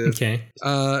perspective. Okay.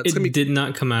 It did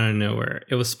not come out of nowhere.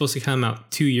 It was supposed to come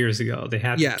out 2 years ago. They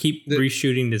had to keep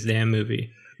reshooting this damn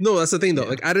movie. No, that's the thing though.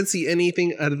 Like I didn't see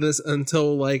anything out of this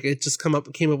until like it just came up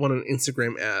on an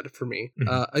Instagram ad for me.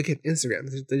 Again,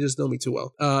 Instagram. They just know me too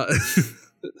well.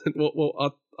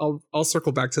 Well, I'll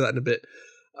circle back to that in a bit.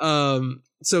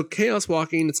 So Chaos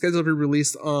Walking, it's scheduled to be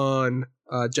released on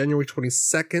January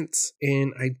 22nd,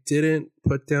 and I didn't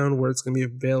put down where it's going to be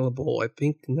available. I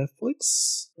think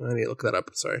Netflix. I need to look that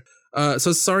up. Sorry. So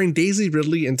it's starring Daisy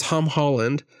Ridley and Tom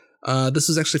Holland. This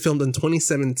was actually filmed in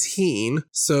 2017,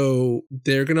 so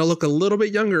they're going to look a little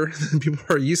bit younger than people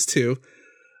are used to.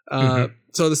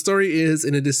 So the story is,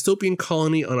 in a dystopian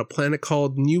colony on a planet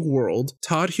called New World,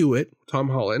 Todd Hewitt, Tom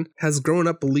Holland, has grown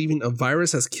up believing a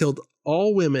virus has killed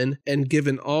all women and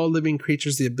given all living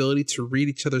creatures the ability to read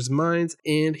each other's minds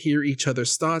and hear each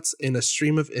other's thoughts in a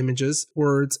stream of images,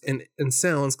 words, and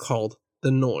sounds called The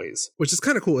Noise, which is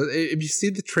kind of cool. If you see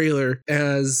the trailer,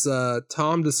 as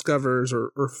Tom discovers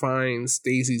or finds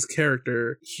Daisy's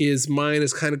character, his mind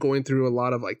is kind of going through a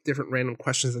lot of like different random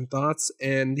questions and thoughts,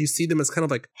 and you see them as kind of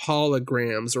like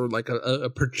holograms or like a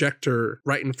projector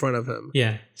right in front of him.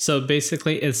 Yeah. So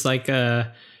basically it's like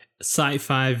a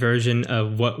sci-fi version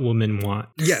of What Women Want.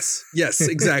 Yes,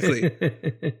 exactly.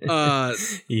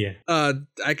 Yeah.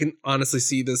 I can honestly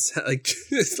see this like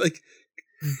it's like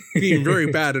being very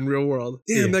bad in real world.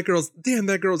 Damn, that girl's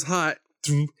hot.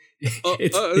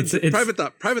 Private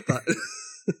thought.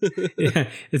 Yeah,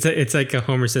 it's like a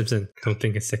Homer Simpson. Don't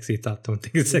think a sexy thought. Don't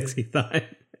think a sexy thought.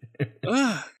 Dang,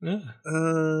 I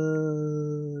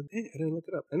didn't look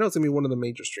it up. I know it's gonna be one of the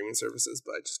major streaming services,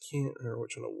 but I just can't remember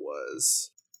which one it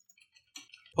was.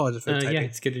 Apologies for typing. Yeah,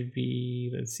 it's going to be,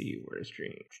 let's see, where is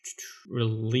streaming?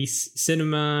 Release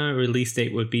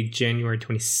date would be January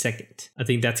 22nd. I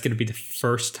think that's going to be the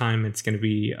first time it's going to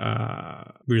be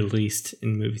released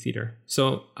in movie theater.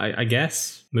 So I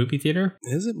guess movie theater?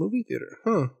 Is it movie theater?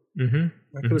 Huh.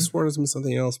 I could have sworn it was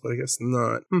something else, but I guess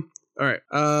not. All right.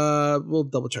 We'll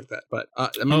double check that. But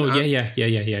yeah.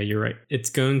 You're right. It's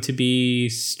going to be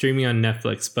streaming on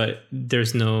Netflix, but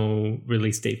there's no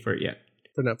release date for it yet.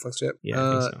 For Netflix yet? Yeah,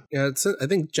 I think so. Yeah, it's I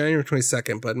think January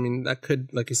 22nd, but I mean that could,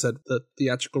 like you said, the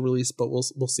theatrical release, but we'll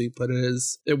see. But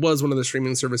it was one of the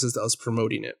streaming services that was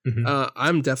promoting it.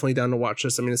 I'm definitely down to watch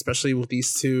this. I mean, especially with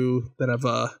these two that have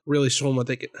really shown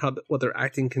what what their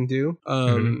acting can do.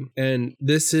 And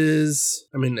this is,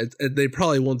 I mean, they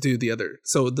probably won't do the other.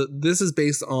 So this is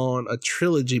based on a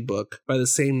trilogy book by the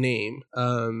same name.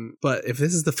 But if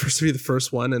this is the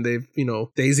first one, and they've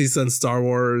Daisy's done Star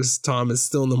Wars, Tom is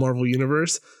still in the Marvel universe.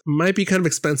 Might be kind of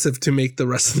expensive to make the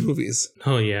rest of the movies.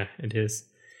 Oh yeah, it is.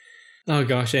 Oh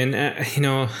gosh, and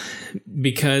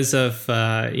because of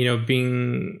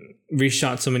being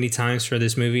reshot so many times for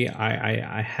this movie,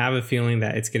 I have a feeling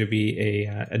that it's going to be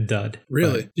a dud.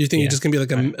 Really? Do you think it's just going to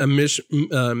be like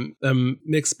a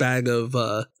mixed bag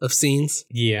of scenes?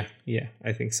 Yeah,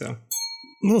 I think so.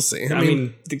 We'll see. I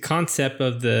mean, the concept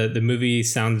of the movie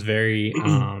sounds very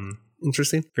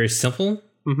interesting, very simple.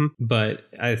 But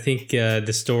I think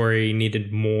the story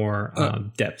needed more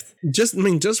depth. Just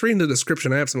reading the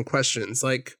description, I have some questions.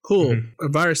 Like, cool, a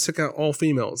virus took out all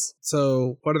females.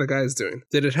 So what are the guys doing?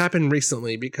 Did it happen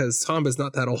recently? Because Tom is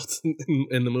not that old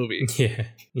in the movie. Yeah.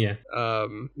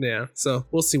 Yeah. So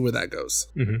we'll see where that goes.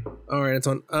 All right,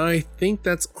 Anton. I think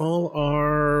that's all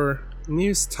our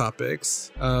news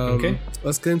topics. Okay.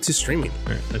 Let's get into streaming.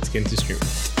 All right, let's get into streaming.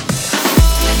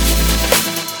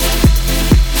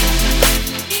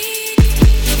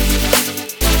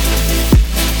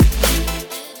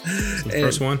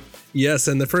 First one? Yes,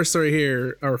 and the first story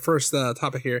here, our first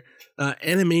topic here,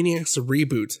 Animaniacs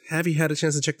reboot. Have you had a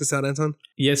chance to check this out, Anton?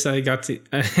 Yes, I got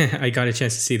a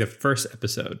chance to see the first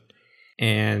episode.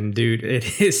 And dude,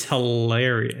 it is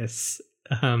hilarious.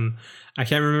 I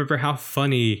can't remember how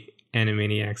funny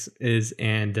Animaniacs is,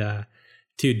 and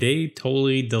dude, they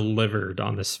totally delivered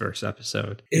on this first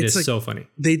episode. It is like, so funny.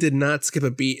 They did not skip a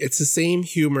beat. It's the same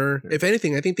humor. If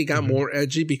anything, I think they got more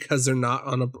edgy because they're not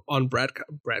on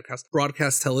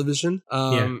broadcast television.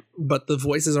 But the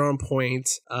voices are on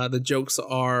point. The jokes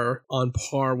are on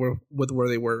par with where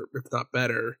they were, if not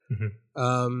better.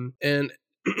 And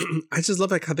I just love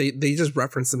like how they just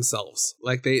reference themselves.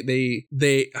 Like they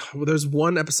there's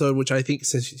one episode which I think,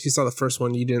 since you saw the first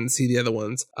one, you didn't see the other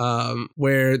ones,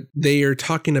 where they are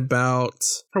talking about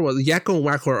Yakko and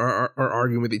Wacko are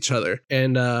arguing with each other,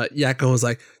 and Yakko was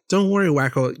like, Don't worry,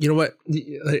 Wacko. You know what?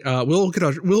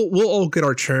 We'll all get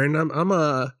our turn. I'm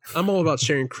all about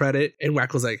sharing credit. And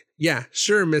Wacko's like, yeah,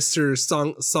 sure, Mr.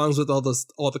 Songs with all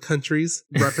the countries,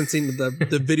 referencing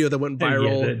the video that went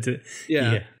viral.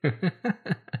 Yeah.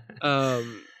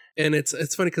 And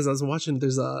it's funny because I was watching.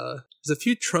 There's a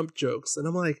few Trump jokes, and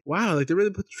I'm like, wow, like they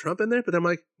really put Trump in there. But I'm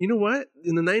like, you know what?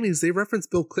 In the 90s, they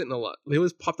referenced Bill Clinton a lot. They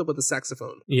always popped up with the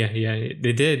saxophone. Yeah,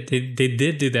 they did. They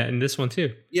did do that in this one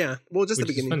too. Yeah, well, just the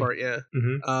beginning part, yeah.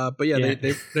 Mm-hmm. But yeah,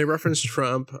 they referenced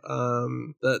Trump.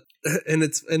 And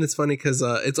it's funny because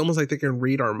it's almost like they can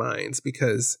read our minds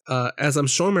because as I'm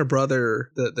showing my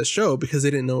brother the show because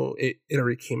they didn't know it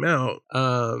already came out.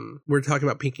 We're talking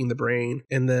about Pinky the Brain,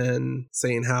 and then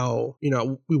saying how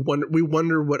we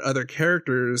wonder what other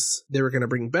characters they were going to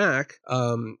bring back,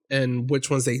 and which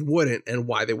ones they wouldn't, and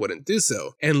why they wouldn't do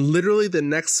so. And literally the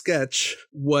next sketch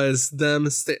was them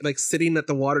sitting at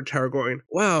the water tower going,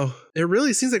 wow, it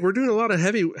really seems like we're doing a lot of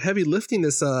heavy lifting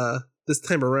this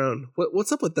time around.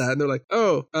 What's up with that? And they're like,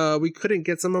 we couldn't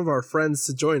get some of our friends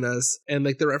to join us. And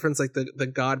like they reference like the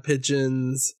God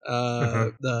Pigeons. Dude,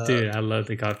 I love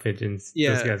the God Pigeons.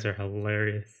 Yeah. Those guys are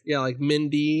hilarious. Yeah, like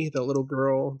Mindy, the little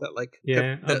girl that like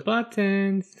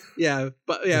Buttons. Yeah,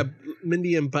 but yeah,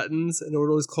 Mindy and Buttons, and I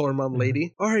would always call her mom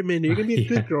Lady. All right, Mindy, you're gonna be a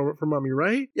good girl for mommy,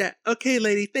 right? Yeah, okay,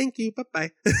 lady, thank you, bye.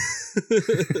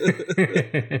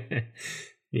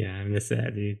 Yeah, I miss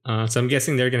that, dude. So I'm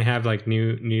guessing they're gonna have like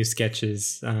new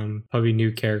sketches, probably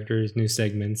new characters, new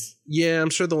segments. Yeah, I'm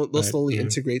sure they'll slowly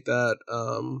integrate that.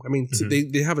 I mean,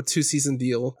 they have a 2-season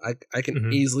deal. I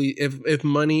can easily, if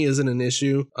money isn't an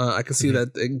issue, I can see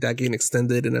that getting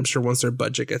extended, and I'm sure once their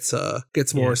budget gets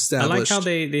more established. I like how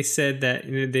they said that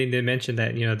they mentioned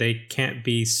that they can't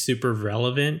be super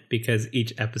relevant because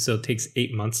each episode takes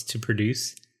 8 months to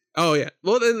produce. Oh yeah,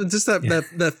 well, just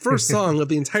that first song of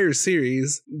the entire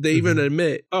series, they even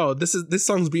admit, this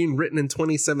song's being written in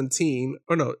 2017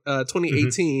 or no,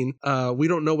 2018. We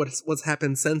don't know what's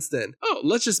happened since then. Oh,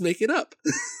 let's just make it up.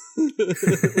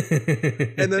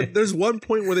 And then there's one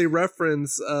point where they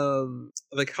reference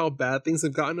like how bad things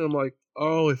have gotten, and I'm like,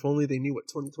 oh, if only they knew what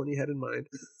 2020 had in mind.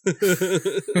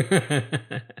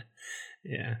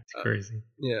 Yeah, it's crazy.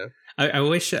 Yeah, I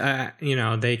wish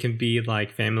they can be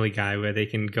like Family Guy, where they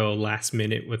can go last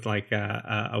minute with like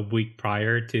a week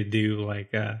prior to do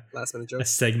like a last minute joke, a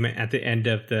segment at the end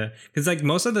of because like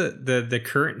most of the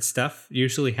current stuff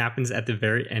usually happens at the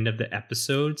very end of the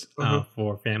episodes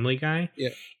for Family Guy. Yeah,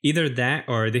 either that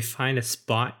or they find a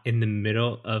spot in the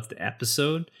middle of the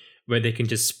episode where they can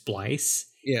just splice.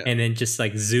 Yeah, and then just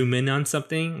like zoom in on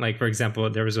something. Like for example,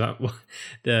 there was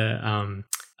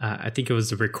I think it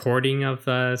was the recording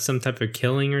of some type of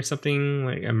killing or something,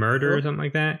 like a murder or something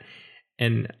like that.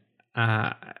 And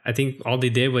I think all they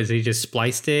did was they just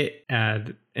spliced it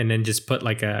and then just put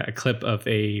like a clip of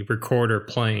a recorder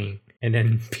playing and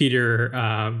then Peter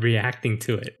reacting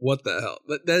to it. What the hell?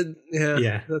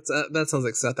 That sounds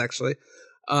like Seth actually.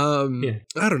 I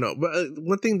don't know, but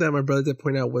one thing that my brother did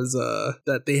point out was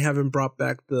that they haven't brought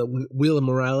back the Wheel of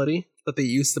Morality that they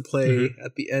used to play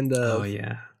at the end of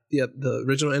the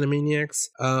original Animaniacs,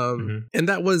 and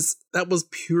that was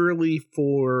purely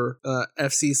for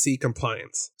FCC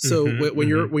compliance. So when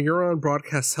you're on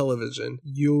broadcast television,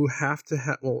 you have to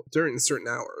have during certain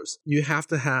hours you have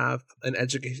to have an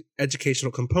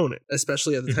educational component,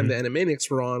 especially at the time the Animaniacs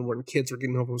were on when kids were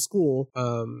getting home from school.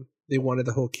 They wanted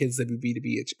the whole kids WB to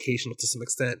be educational to some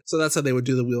extent. So that's how they would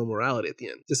do the Wheel of Morality at the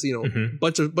end. Just,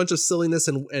 bunch of silliness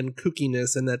and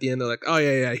kookiness. And at the end, they're like, oh,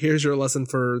 yeah, here's your lesson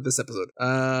for this episode.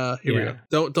 Here we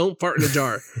go. Don't fart in a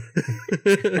jar.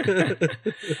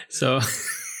 So...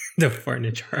 the fart in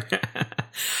a jar.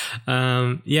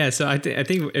 So I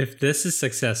think if this is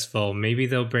successful, maybe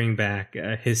they'll bring back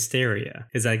Hysteria.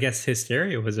 Because I guess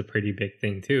Hysteria was a pretty big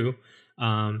thing, too.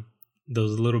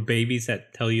 Those little babies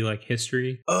that tell you like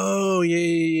history. Oh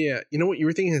yeah. You know what you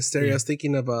were thinking Hysteria? Yeah. I was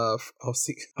thinking of I was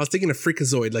thinking of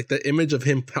Freakazoid, like the image of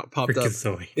him popped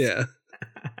Freakazoid. Up. Yeah.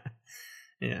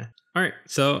 Yeah. All right.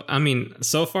 So I mean,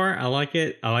 so far I like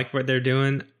it. I like what they're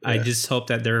doing. Yeah. I just hope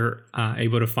that they're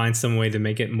able to find some way to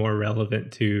make it more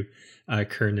relevant to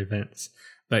current events.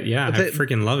 But yeah, I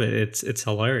freaking love it. It's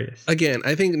hilarious. Again,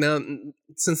 I think now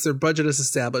since their budget is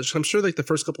established, I'm sure like the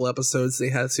first couple episodes they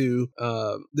had to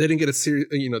they didn't get a series,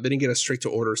 they didn't get a straight to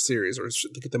order series or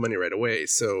to get the money right away.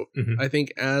 So I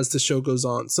think as the show goes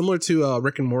on, similar to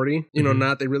Rick and Morty,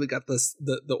 not they really got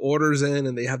the orders in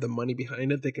and they have the money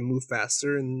behind it, they can move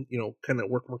faster and kind of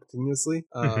work more continuously.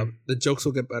 The jokes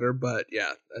will get better, but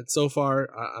yeah, so far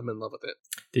I'm in love with it.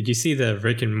 Did you see the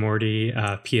Rick and Morty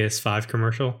PS5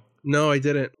 commercial? No, I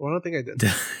didn't. Well, I don't think I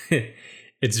did.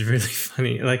 It's really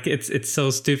funny. Like it's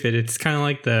so stupid. It's kind of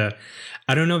like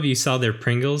I don't know if you saw their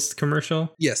Pringles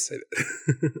commercial. Yes.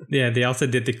 Yeah, they also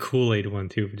did the Kool-Aid one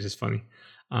too, which is funny.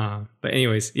 But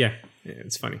anyways, yeah,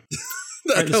 it's funny.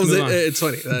 That was it. It's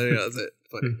funny. That was it.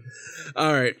 Funny.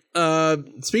 All right.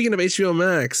 Speaking of HBO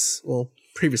Max, well,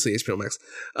 previously HBO Max,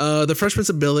 the Fresh Prince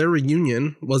of Bel-Air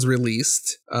reunion was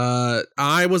released.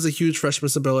 I was a huge Fresh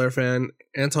Prince of Bel-Air fan.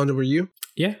 Anton, were you?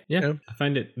 Yeah. I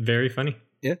find it very funny.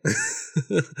 Yeah.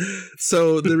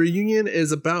 So the reunion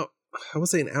is about, I would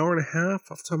say, an hour and a half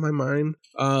off the top of my mind.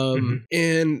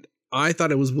 And I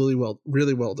thought it was really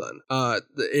well done.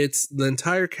 It's the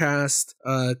entire cast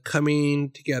coming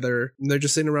together. They're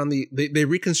just sitting around they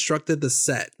reconstructed the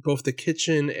set, both the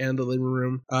kitchen and the living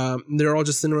room. They're all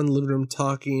just sitting around the living room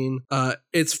talking.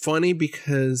 It's funny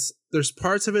because there's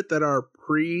parts of it that are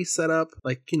pre-set up,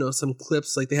 like, you know, some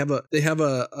clips. Like they have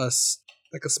a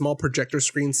small projector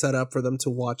screen set up for them to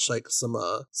watch like some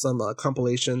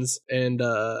compilations, and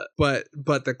but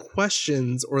the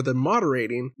questions or the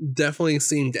moderating definitely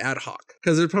seemed ad hoc,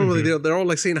 because they're probably they're all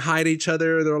like saying hi to each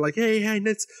other. They're like, hey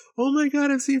Nets, oh my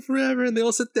god, I've seen you forever, and they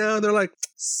all sit down. They're like,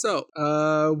 so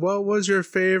what was your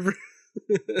favorite?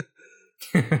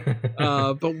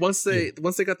 But once they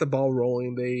got the ball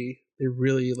rolling, they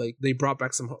really they brought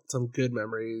back some good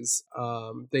memories.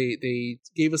 They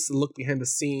gave us a look behind the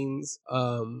scenes.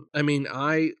 I mean,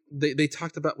 they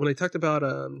talked about, when they talked about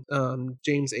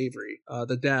James Avery,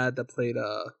 the dad that played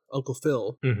Uncle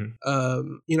Phil.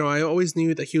 You know, I always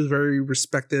knew that he was a very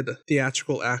respected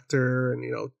theatrical actor, and,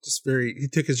 you know, he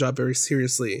took his job very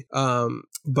seriously.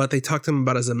 But they talked to him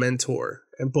about as a mentor,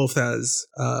 and both as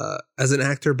an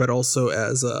actor, but also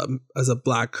as a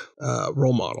black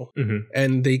role model.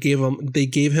 And they gave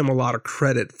him a lot of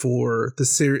credit for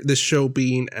the show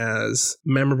being as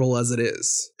memorable as it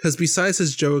is, because besides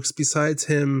his jokes, besides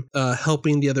him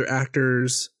helping the other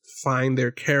actors find their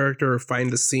character or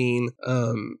find the scene,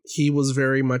 he was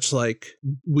very much like,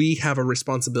 we have a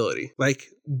responsibility, like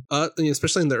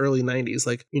especially in the early 90s,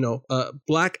 like, you know,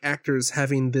 black actors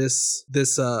having this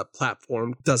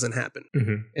platform doesn't happen.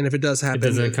 And if it does happen, it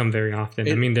doesn't come very often.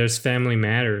 I mean, there's Family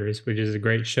Matters, which is a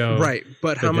great show, right?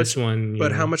 But how much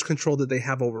how much control did they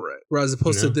have over it? Whereas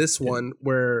opposed to this one,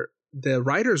 where the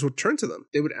writers would turn to them.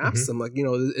 They would ask them, like, you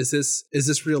know, is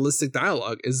this realistic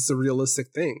dialogue? Is this a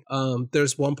realistic thing?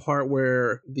 There's one part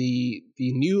where the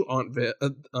new Aunt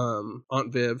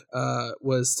Viv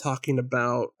was talking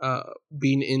about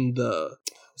being in the,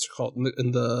 what's it called?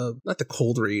 In the not the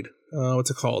cold read. What's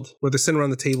it called? Where they're sitting around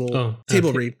the table.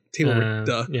 Table read.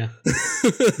 Duh. Yeah.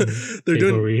 They're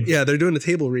doing the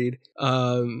table read.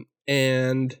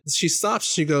 And she stops.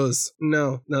 She goes,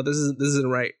 no, this isn't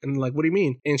right. And like, what do you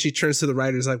mean? And she turns to the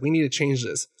writers like, we need to change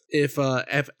this. If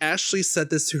Ashley said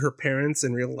this to her parents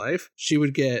in real life, she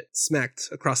would get smacked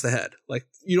across the head. Like,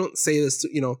 you don't say this to,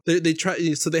 you know, they try,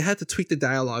 so they had to tweak the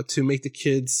dialogue to make the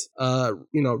kids,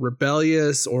 you know,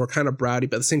 rebellious or kind of bratty,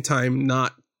 but at the same time,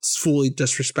 not fully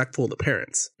disrespectful to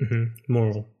parents.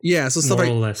 Moral. Yeah. So stuff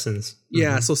moral lessons.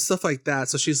 Yeah. So stuff like that.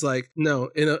 So she's like,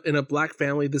 no, in a black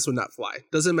family, this would not fly.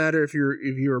 Doesn't matter if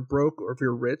you're broke or if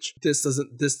you're rich. This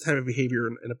type of behavior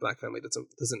in a black family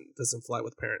doesn't fly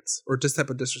with parents, or this type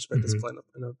of disrespect doesn't fly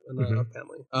in a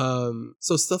family.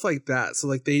 So stuff like that. So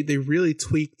like they really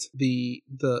tweaked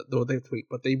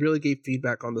but they really gave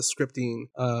feedback on the scripting,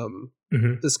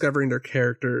 discovering their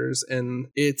characters. And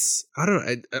it's, I don't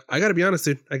know, I gotta be honest,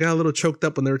 dude, I got a little choked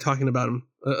up when they were talking about him,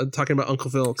 talking about Uncle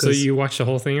Phil. So you watched the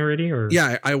whole thing already? Or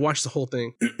yeah, I watched the whole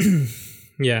thing.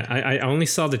 Yeah, I only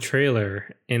saw the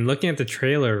trailer, and looking at the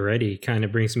trailer already kind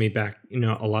of brings me back, you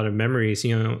know, a lot of memories.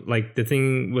 You know, like the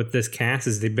thing with this cast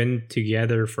is they've been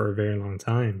together for a very long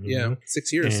time. You know?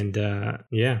 6 years. And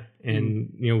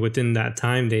you know, within that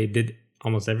time they did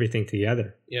almost everything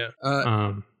together. Yeah.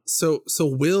 So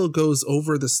Will goes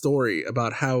over the story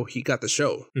about how he got the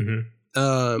show.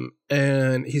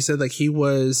 And he said like he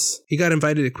got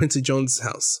invited to Quincy Jones'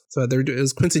 house. So it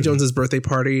was Quincy Jones's birthday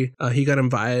party. He got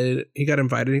invited. He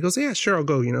goes, yeah, sure, I'll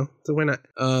go, you know. So why not?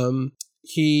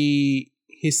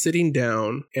 He's sitting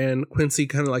down, and Quincy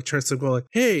kind of like turns to go like,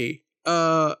 hey,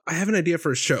 I have an idea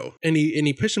for a show. And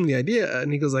he pitched him the idea,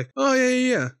 and he goes like, oh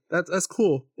yeah. That's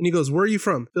cool. And he goes, where are you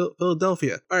from?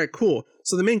 Philadelphia. All right, cool.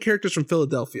 So the main character's from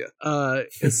Philadelphia,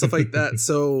 and stuff like that.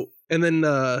 So, and then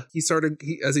he's talking,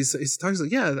 he's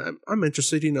like, yeah, I'm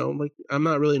interested, you know, like, I'm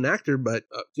not really an actor, but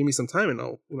give me some time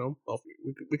and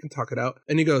we can talk it out.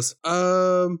 And he goes,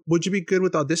 would you be good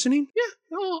with auditioning? Yeah,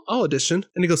 I'll audition.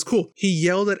 And he goes, cool. He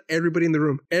yelled at everybody in the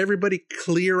room, everybody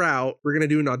clear out. We're going to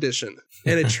do an audition.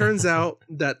 And it turns out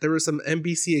that there were some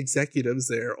NBC executives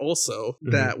there also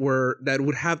that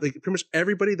would have like pretty much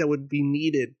everybody that would be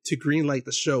needed to greenlight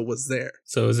the show was there.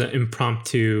 So it was an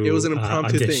impromptu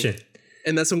audition. Thing.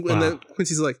 And that's when then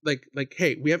Quincy's like,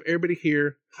 hey, we have everybody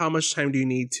here. How much time do you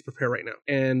need to prepare right now?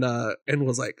 And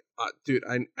was like, dude,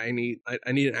 I need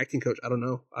an acting coach. I don't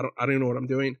know. I don't even know what I'm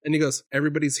doing. And he goes,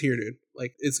 everybody's here, dude.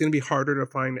 Like, it's gonna be harder to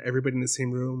find everybody in the same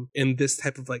room in this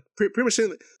type of like pretty much.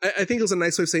 I think it was a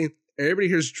nice way of saying everybody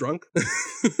here's drunk.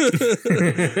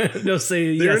 They'll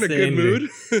say they're in a good mood.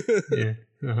 Yeah.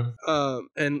 Uh-huh.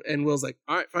 And Will's like,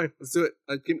 all right, fine, let's do it.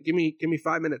 Give me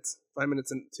 5 minutes. 5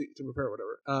 minutes to prepare or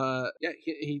whatever.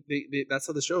 They that's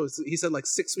how the show is. He said like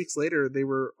 6 weeks later they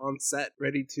were on set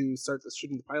ready to start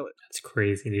shooting the pilot. That's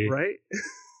crazy, dude. Right?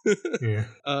 Yeah.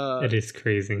 It is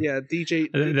crazy. Yeah,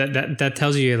 DJ. That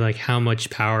tells you like how much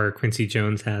power Quincy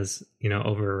Jones has,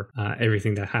 over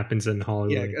everything that happens in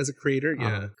Hollywood. Yeah, as a creator.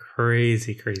 Yeah.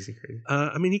 Crazy.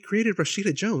 I mean, he created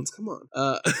Rashida Jones. Come on.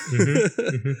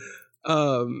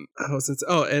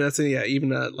 And that's even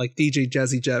like DJ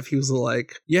Jazzy Jeff, he was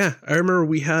like, yeah, I remember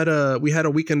we had a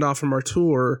weekend off from our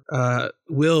tour.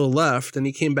 Will left and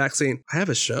he came back saying, I have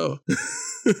a show.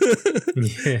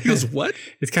 Yeah. He goes, what?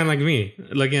 It's kind of like me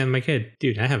looking at my kid,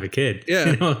 dude, I have a kid.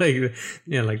 Yeah.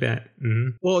 Like that. Mm-hmm.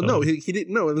 Well, no, he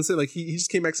didn't know. And say like he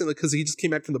just came back saying like, because he just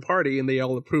came back from the party and they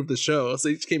all approved the show, so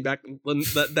he just came back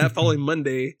that following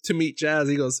Monday to meet Jazz.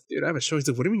 He goes, dude, I have a show. He's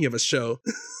like, what do you mean you have a show?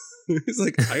 He's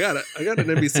like, I got an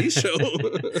NBC show.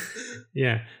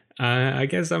 Yeah. I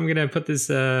guess I'm gonna put this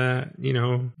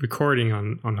recording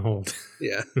on hold.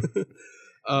 Yeah.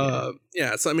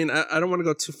 So I mean, I don't want to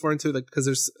go too far into it because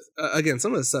there's again,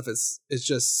 some of the stuff is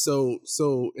just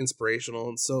so inspirational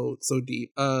and so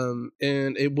deep.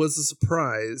 And it was a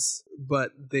surprise,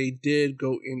 but they did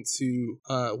go into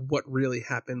what really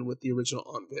happened with the original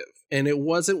Aunt Viv, and it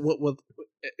wasn't what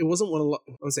I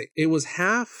would say. It was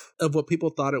half of what people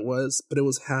thought it was, but it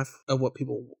was half of what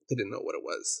people didn't know what it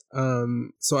was.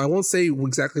 So I won't say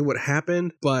exactly what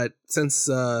happened, but since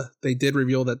they did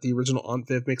reveal that the original Aunt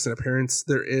Viv makes an appearance,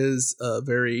 there is a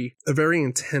very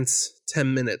intense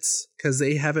 10 minutes because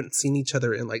they haven't seen each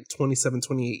other in like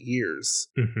 28 years.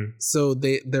 Mm-hmm. So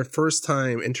their first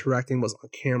time interacting was on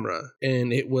camera,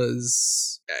 and it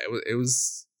was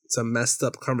it's a messed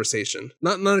up conversation.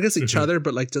 Not against each other,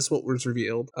 but like just what was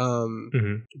revealed.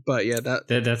 But yeah,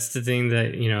 that's the thing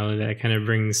that that kind of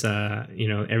brings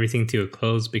everything to a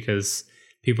close, because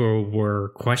people were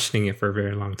questioning it for a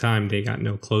very long time. They got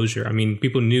no closure. I mean,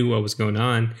 people knew what was going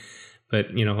on,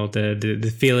 but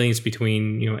the feelings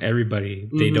between everybody,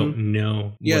 they don't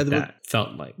know what that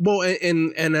felt like. Well,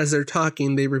 and as they're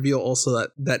talking, they reveal also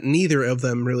that neither of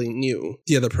them really knew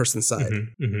the other person's side.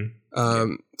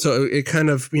 So it kind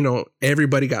of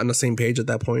everybody got on the same page at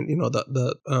that point.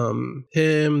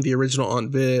 The original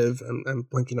Aunt Viv, I'm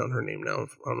blanking on her name now.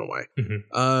 I don't know why.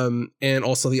 And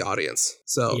also the audience.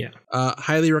 So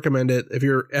highly recommend it if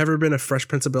you're ever been a Fresh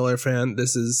Prince of Bel-Air fan.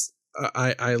 This is.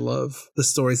 I love the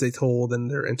stories they told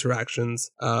and their interactions.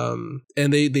 And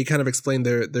they kind of explain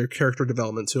their character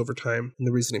development too over time and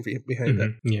the reasoning behind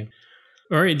that. Yeah.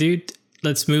 All right, dude.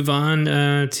 Let's move on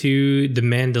to The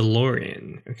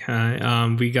Mandalorian.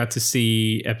 Okay. We got to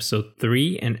see episode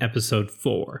 3 and episode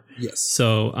 4. Yes.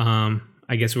 So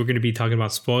I guess we're going to be talking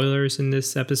about spoilers in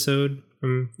this episode.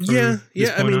 I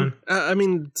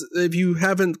mean, if you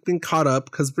haven't been caught up,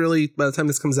 because really by the time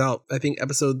this comes out, I think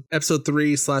episode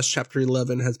 3 / chapter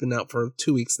 11 has been out for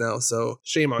 2 weeks now, so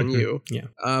shame on you.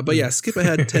 Skip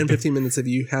ahead 10-15 minutes if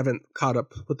you haven't caught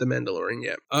up with The Mandalorian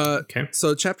yet. Okay.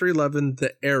 So chapter 11,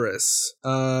 The Heiress.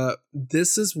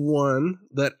 This is one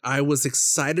that I was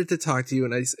excited to talk to you,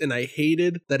 and I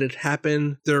hated that it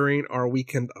happened during our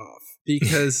weekend off,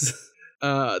 because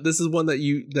this is one that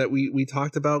we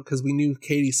talked about because we knew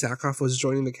Katie Sackhoff was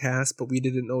joining the cast, but we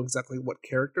didn't know exactly what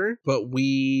character. But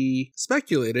we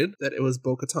speculated that it was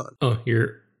Bo-Katan. Oh,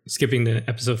 you're skipping the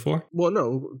episode 4? Well,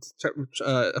 no,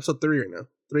 episode 3 right now.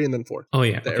 3 and then 4. Oh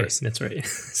yeah, okay, that's right.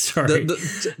 Sorry.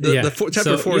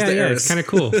 Chapter 4 is the Heiress. It's kind of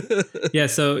cool. Yeah,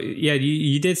 so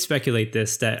you did speculate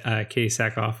that Katie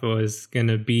Sackhoff was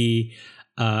gonna be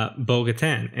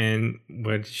Bo-Katan, and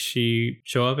what did she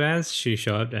show up as? She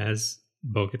showed up as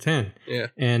Bo-Katan. Yeah.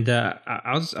 And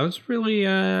I was really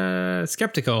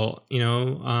skeptical,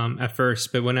 at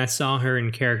first, but when I saw her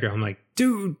in character, I'm like,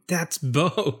 dude, that's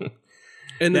Bo.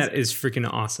 And that is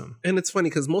freaking awesome. And it's funny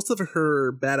because most of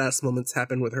her badass moments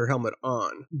happen with her helmet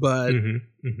on, but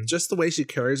just the way she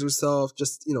carries herself,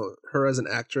 just, you know, her as an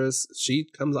actress, she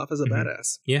comes off as a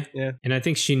badass. Yeah. And I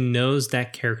think she knows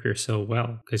that character so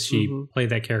well because she played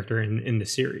that character in the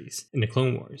series, in the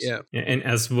Clone Wars. Yeah. And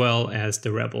as well as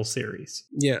the Rebel series.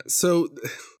 Yeah. So,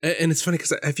 and it's funny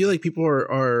because I feel like people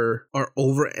are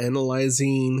over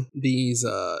analyzing these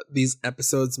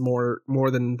episodes more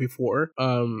than before.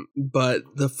 But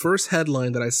the first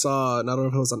headline that I saw, I don't know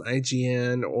if it was on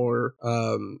IGN or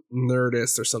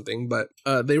Nerdist or something, but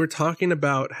they were talking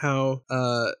about how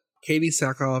Katie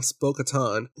Sackhoff's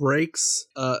Bo-Katan breaks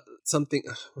something,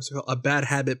 what's it called, a bad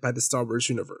habit by the Star Wars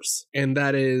universe, and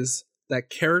that is that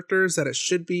characters that it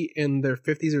should be in their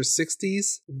 50s or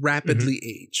 60s rapidly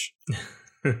age.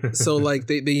 So like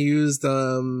they used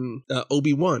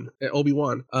Obi-Wan.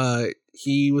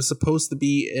 He was supposed to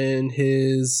be in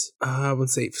his I would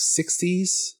say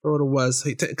 60s or what it was.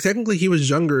 Technically he was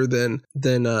younger than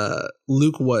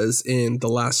Luke was in The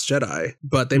Last Jedi,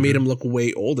 but they made him look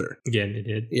way older. Yeah, they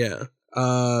did. Yeah.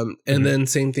 And then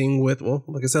same thing with, well,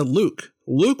 like I said, Luke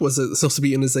was supposed to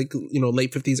be in his, like, you know,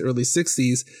 late 50s, early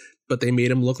 60s, but they made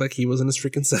him look like he was in his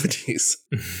freaking 70s.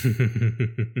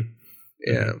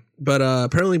 Yeah, but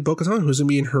apparently Bo-Katan, who's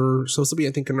supposed to be,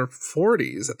 I think, in her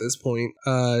 40s at this point.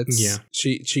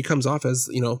 She comes off as,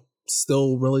 you know,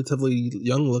 still relatively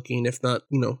young looking, if not,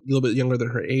 you know, a little bit younger than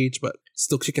her age, but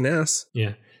still kicking ass.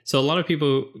 Yeah. So a lot of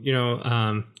people, you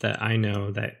know, that I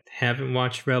know that haven't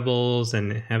watched Rebels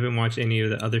and haven't watched any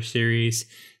of the other series,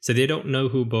 so they don't know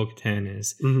who Bo-Katan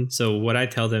is. So what I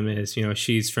tell them is, you know,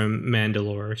 she's from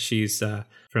Mandalore. She's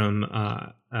from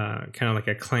kind of like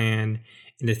a clan.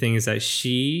 And the thing is that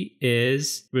she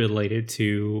is related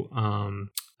to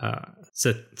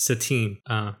Satine.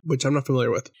 Which I'm not familiar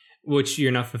with. Which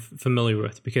you're not familiar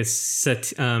with because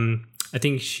I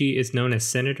think she is known as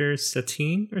Senator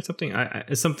Satine or something.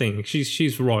 Something.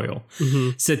 She's royal.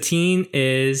 Satine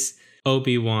is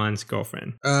Obi-Wan's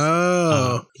girlfriend.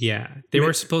 Oh. Yeah. They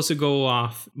were supposed to go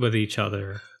off with each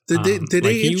other.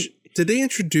 Did they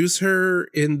introduce her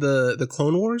in the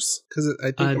Clone Wars? Because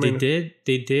I think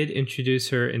they did introduce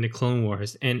her in the Clone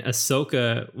Wars, and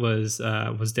Ahsoka was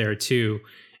there too,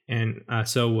 and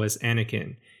so was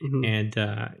Anakin. And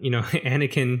you know,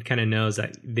 Anakin kind of knows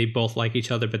that they both like each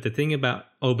other. But the thing about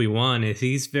Obi-Wan is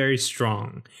he's very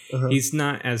strong. He's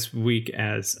not as weak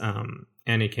as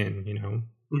Anakin. You know,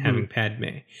 having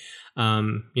Padme.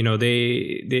 You know,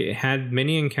 they had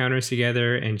many encounters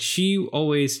together, and she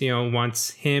always, you know, wants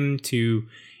him to,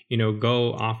 you know,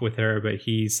 go off with her, but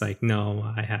he's like, no,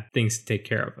 I have things to take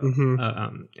care of.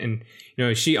 And you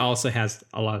know, she also has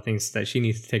a lot of things that she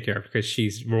needs to take care of because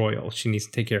she's royal. She needs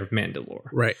to take care of Mandalore.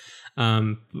 Right.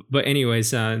 But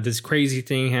anyways, this crazy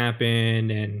thing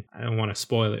happened, and I don't want to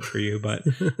spoil it for you, but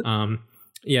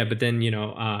yeah, but then, you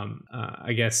know,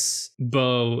 I guess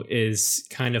Bo is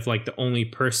kind of like the only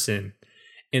person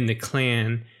in the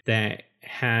clan that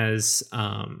has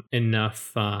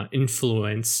enough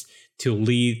influence to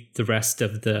lead the rest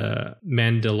of the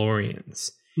Mandalorians.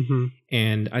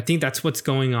 And I think that's what's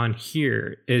going on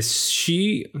here. Is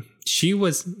she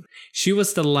was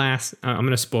the last. I'm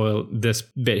going to spoil this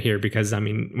bit here because, I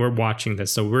mean, we're watching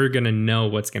this, so we're going to know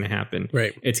what's going to happen.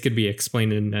 Right. It's going to be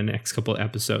explained in the next couple of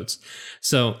episodes.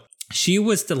 So she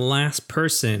was the last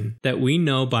person that we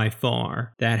know by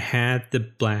far that had the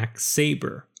black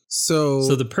saber.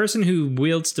 So the person who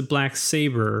wields the black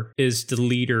saber is the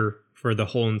leader for the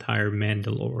whole entire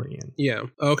Mandalorian. Yeah.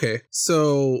 Okay.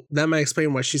 So that might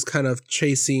explain why she's kind of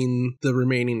chasing the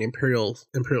remaining Imperial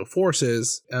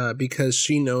forces, because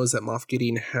she knows that Moff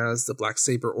Gideon has the black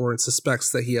saber, or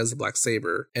suspects that he has the black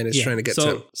saber, and is trying to get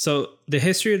to him. So the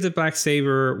history of the black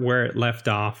saber, where it left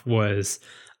off, was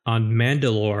on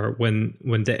Mandalore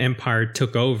when the Empire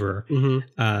took over.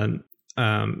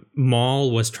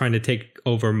 Maul was trying to take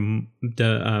over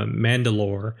the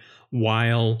Mandalore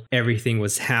while everything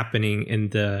was happening in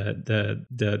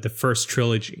the first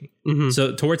trilogy.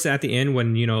 So towards at the end,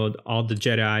 when, you know, all the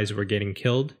Jedis were getting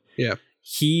killed,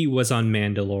 he was on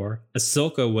Mandalore.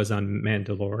 Ahsoka was on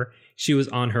Mandalore. She was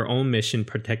on her own mission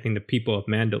protecting the people of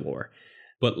Mandalore.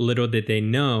 But little did they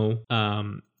know,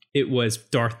 it was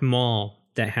Darth Maul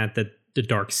that had the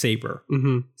dark saber.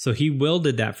 So he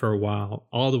wielded that for a while,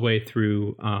 all the way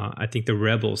through I think the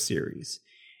Rebel series.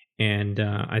 And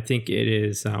I think it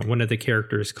is one of the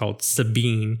characters called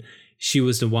Sabine. She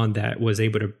was the one that was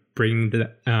able to bring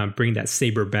that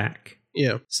saber back.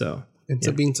 Yeah. So and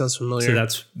Sabine sounds familiar. So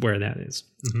that's where that is.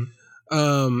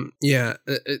 Yeah.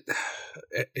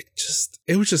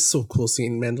 It was just so cool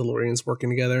seeing Mandalorians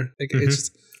working together. Like it's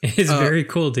very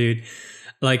cool, dude.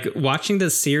 Like watching the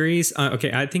series,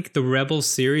 okay, I think the Rebels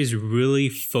series really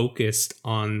focused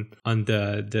on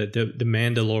the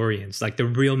Mandalorians, like the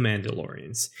real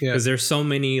Mandalorians, because there's so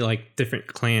many like different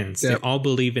clans. They all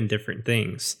believe in different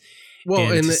things.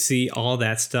 Well, and to see all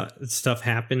that stuff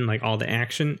happen, like all the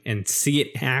action, and see it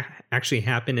actually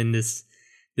happen in this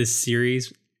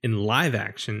series in live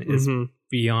action is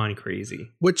beyond crazy.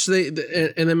 Which and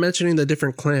then mentioning the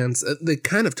different clans, they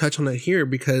kind of touch on it here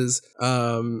because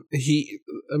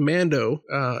Mando,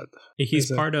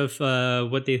 he's part of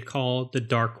what they call the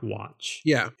Dark Watch.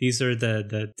 Yeah, these are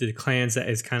the clans that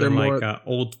is kind of like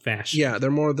old fashioned. Yeah, they're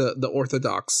more the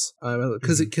orthodox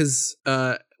because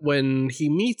when he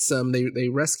meets them, they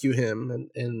rescue him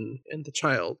and the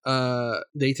child.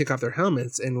 They take off their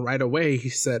helmets, and right away he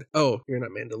said, "Oh, you're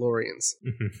not Mandalorians."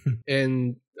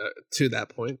 And to that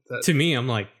point, to me, I'm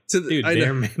like, dude,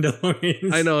 they're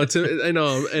Mandalorians. I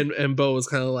know. And Bo was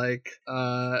kind of like,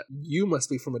 "You must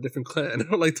be from a different clan."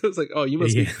 Like it was like, "Oh, you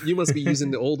must be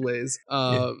using the old ways."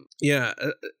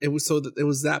 It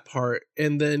was that part,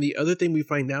 and then the other thing we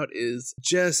find out is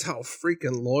just how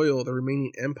freaking loyal the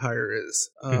remaining Empire is.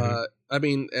 I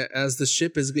mean, as the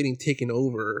ship is getting taken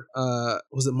over,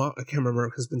 was it I can't remember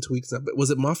because it's been 2 weeks now, but was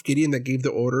it Moff Gideon that gave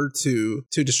the order to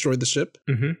destroy the ship?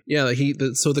 Yeah, like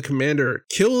so the commander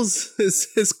kills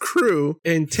his crew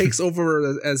and takes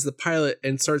over as the pilot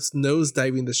and starts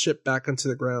nosediving the ship back onto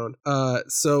the ground.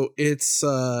 So it's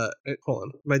hold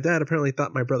on, my dad apparently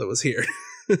thought my brother was here.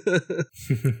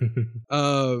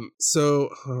 So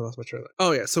I lost my train of thought.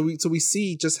 Oh yeah, so we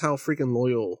see just how freaking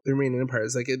loyal the remaining empire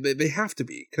is. Like they have to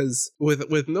be, because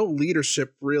with no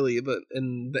leadership really,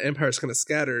 and the empire is kind of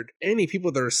scattered. Any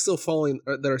people that are still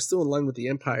that are still in line with the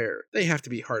empire, they have to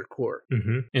be hardcore.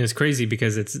 And it's crazy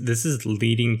because this is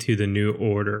leading to the New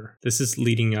Order. This is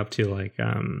leading up to like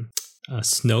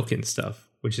Snoke and stuff,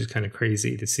 which is kind of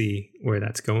crazy to see where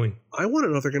that's going. I want to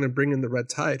know if they're going to bring in the Red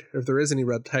Tide, if there is any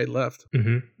Red Tide left.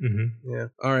 Yeah.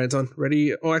 All right, Don,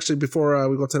 ready? Oh, actually, before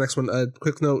we go to the next one, a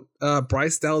quick note.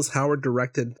 Bryce Dallas Howard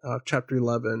directed Chapter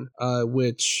 11,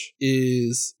 which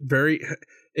is very...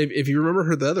 If you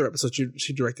remember the other episode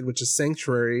she directed, which is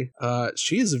Sanctuary,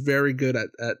 she is very good at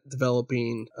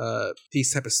developing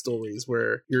these type of stories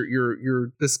where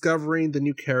you're discovering the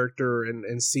new character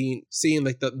and seeing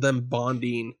like them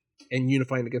bonding and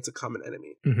unifying against a common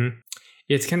enemy.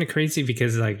 It's kind of crazy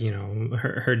because, like, you know,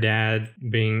 her dad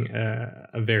being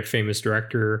a very famous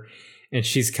director, and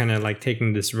she's kind of like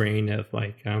taking this reign of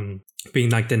like being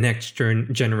like the next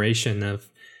generation of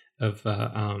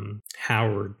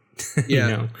Howard. Yeah.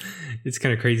 You know, it's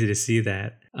kind of crazy to see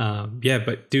that.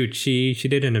 But dude, she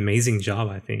did an amazing job,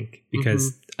 I think,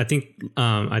 because I think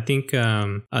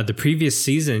the previous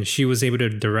season she was able to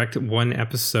direct one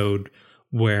episode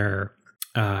where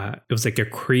it was like a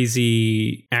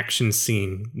crazy action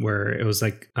scene where it was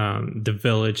like the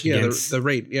village against the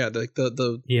raid,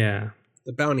 the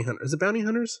bounty hunters. Is it bounty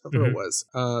hunters? I thought it was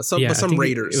some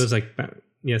raiders. It was like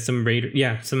some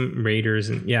raiders,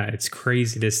 and it's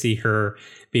crazy to see her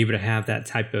be able to have that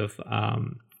type of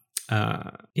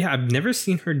I've never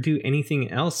seen her do anything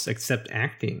else except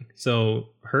acting. So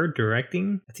her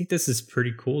directing, I think this is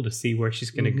pretty cool to see where she's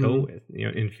going to go with, you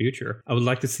know, in future. I would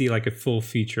like to see like a full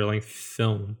feature-length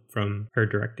film from her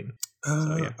directing.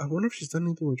 I wonder if she's done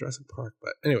anything with Jurassic Park,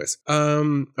 but anyways.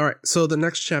 All right. So the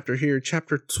next chapter here,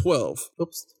 chapter 12.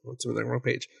 Oops, what's on the wrong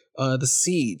page? The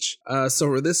Siege. So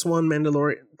for this one,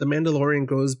 the Mandalorian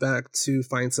goes back to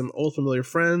find some old familiar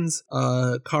friends,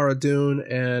 Cara Dune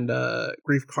and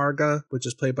Greef Karga, which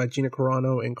is played by Gina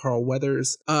Carano and Carl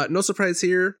Weathers. No surprise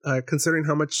here, considering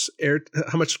how much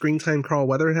screen time Carl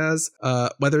Weathers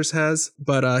has,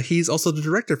 but he's also the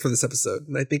director for this episode,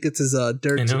 and I think it's his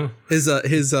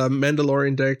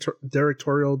Mandalorian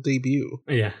directorial debut.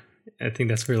 Yeah. I think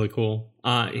that's really cool.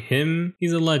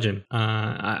 He's a legend.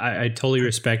 I totally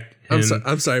respect him.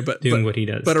 I'm sorry, but doing what he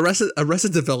does. But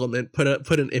Arrested Development put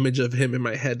an image of him in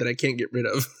my head that I can't get rid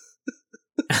of.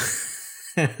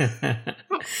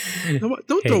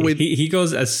 Don't throw away. He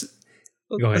goes as.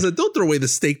 Go ahead. I said, don't throw away the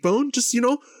steak bone. Just, you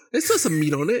know, there's still some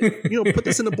meat on it. You know, put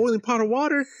this in a boiling pot of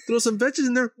water. Throw some veggies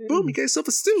in there. Boom! You get yourself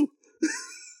a stew.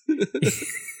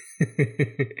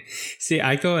 See,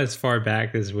 I go as far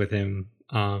back as with him.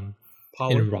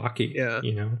 In Rocky,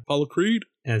 you know, Apollo Creed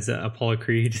as Apollo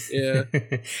Creed. Yeah.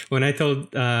 When I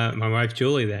told my wife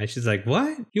Julie that, she's like,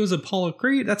 "What? He was Apollo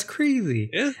Creed? That's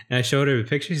crazy." Yeah. And I showed her a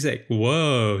picture. She's like,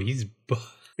 "Whoa, he's."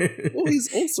 Well,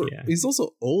 he's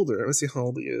also older. Let me see how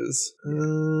old he is.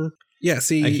 Yeah,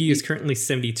 see, he is currently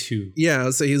 72.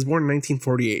 Yeah, so he was born in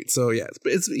 1948. So yeah,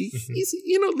 he's leave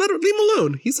him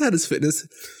alone. He's had his fitness.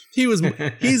 He's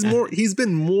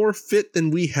been more fit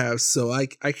than we have. So I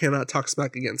cannot talk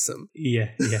smack against him. Yeah,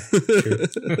 true.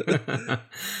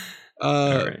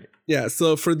 All right. Yeah,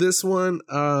 so for this one,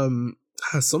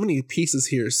 so many pieces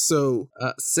here. So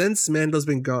since Mando's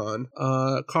been gone,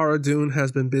 Cara Dune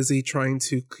has been busy trying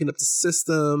to clean up the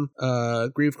system.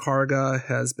 Greef Karga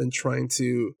has been trying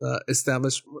to not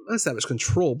establish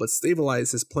control, but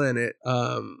stabilize his planet,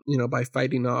 by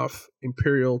fighting off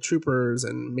Imperial troopers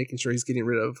and making sure he's getting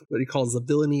rid of what he calls the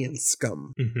villainy and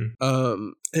scum.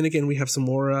 And again, we have some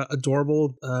more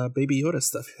adorable Baby Yoda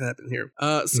stuff happen here.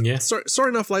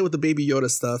 Starting off light with the Baby Yoda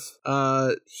stuff.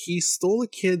 He stole a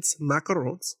kid's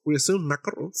macarons. We assume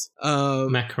macarons.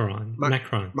 Macarons.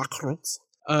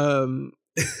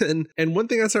 And one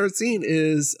thing I started seeing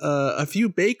is a few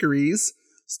bakeries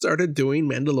started doing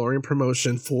Mandalorian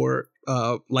promotion for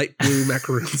light blue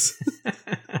macaroons.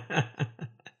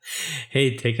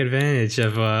 Hey, take advantage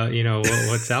of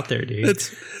what's out there, dude.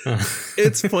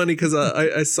 It's funny because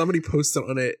I somebody posted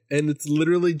on it, and it's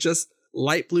literally just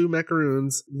light blue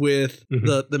macaroons with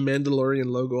the Mandalorian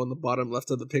logo on the bottom left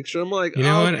of the picture. I'm like, what?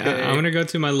 I'm gonna go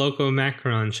to my local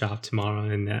macaron shop tomorrow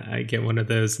and I get one of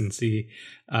those and see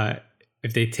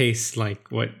if they taste like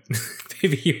what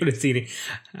Baby Yoda's eating.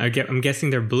 I'm guessing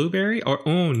they're blueberry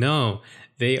or no,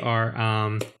 they are.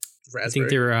 Raspberry? I think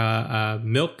they're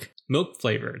milk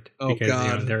flavored. Oh, because,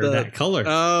 God, they're that color.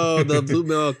 Oh, the blue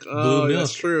milk. Oh, blue milk.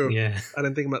 That's true. Yeah, I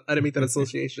didn't make that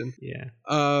association. Yeah.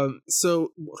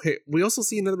 So okay, we also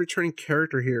see another returning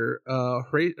character here.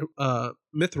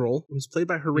 Mithril, who's played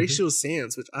by Horatio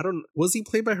Sands, which was he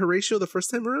played by Horatio the first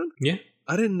time around? Yeah.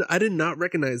 I did not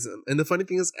recognize him. And the funny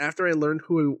thing is, after I learned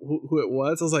who it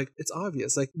was, I was like, it's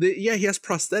obvious. Like, he has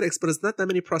prosthetics, but it's not that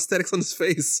many prosthetics on his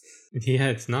face. Yeah,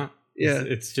 it's not. Yeah,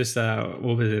 it's just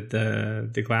what was it?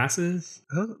 The glasses?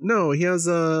 No, he has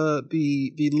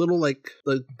the little like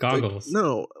the goggles.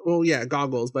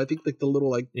 Goggles. But I think like the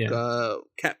little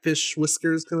catfish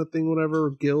whiskers kind of thing,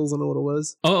 whatever, gills. I don't know what it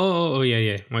was. Oh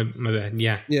yeah. My bad.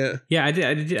 Yeah. I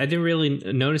didn't really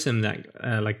notice him that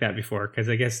like that before because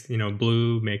I guess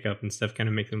blue makeup and stuff kind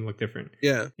of makes him look different.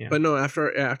 Yeah. But no,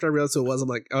 after I realized who it was, I'm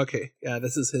like, okay, yeah,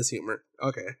 this is his humor.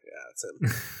 Okay, yeah, that's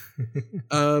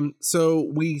him.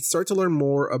 So we start to learn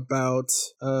more about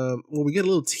we get a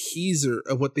little teaser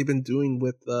of what they've been doing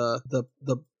with the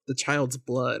child's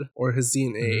blood or his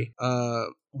DNA,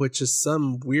 which is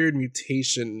some weird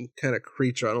mutation kind of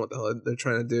creature. I don't know what the hell they're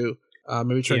trying to do.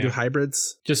 Maybe try to do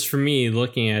hybrids. Just for me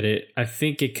looking at it, I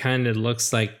think it kind of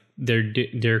looks like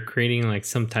they're creating like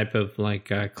some type of like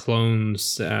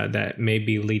clones that may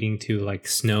be leading to like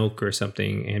Snoke or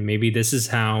something, and maybe this is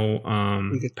how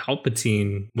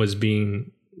Palpatine was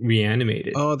being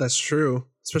reanimated. Oh, that's true.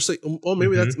 Especially,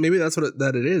 maybe that's what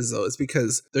it is though. It's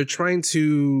because they're trying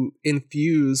to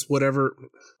infuse whatever.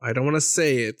 I don't want to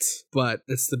say it, but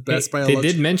it's the best biological.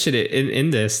 They did mention it in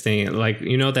this thing, like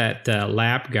that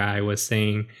lab guy was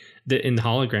saying that in the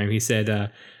hologram. He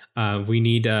said, we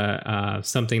need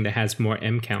something that has more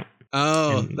M count.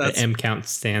 Oh, and the M count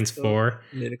stands for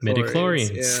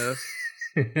midichlorians.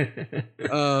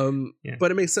 Yeah.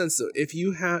 But it makes sense. So if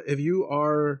you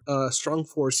are a strong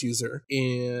Force user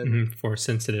and Force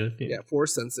sensitive,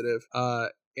 Force sensitive,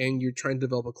 and you're trying to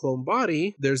develop a clone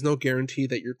body, there's no guarantee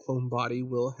that your clone body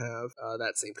will have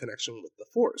that same connection with the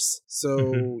Force.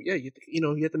 So you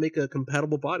have to make a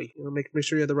compatible body. Make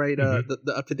sure you have the right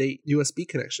the up to date USB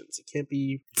connections.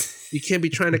 You can't be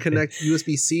trying to connect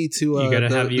USB-C to. You gotta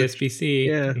have USB-C.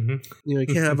 Yeah, you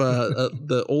can't have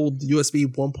the old USB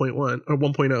 1.1 or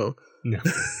 1.0. No,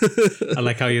 I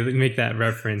like how you make that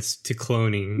reference to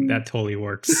cloning. That totally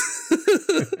works.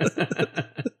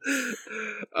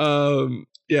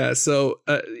 So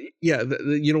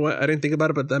you know what? I didn't think about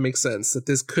it, but that makes sense. That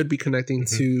this could be connecting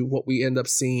to what we end up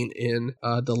seeing in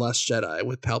The Last Jedi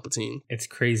with Palpatine. It's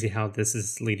crazy how this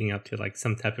is leading up to like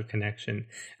some type of connection,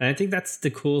 and I think that's the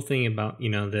cool thing about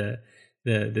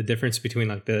the difference between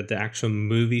like the actual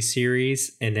movie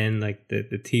series and then like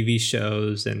the TV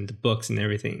shows and the books and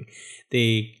everything.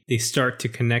 They start to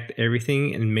connect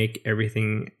everything and make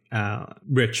everything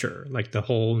richer, like the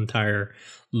whole entire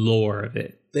lore of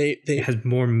it. It has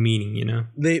more meaning,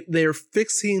 They're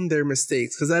fixing their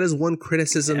mistakes, because that is one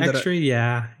criticism.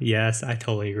 Yes, I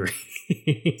totally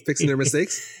agree. Fixing their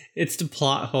mistakes? It's the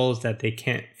plot holes that they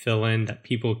can't fill in, that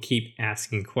people keep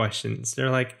asking questions. They're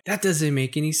like, that doesn't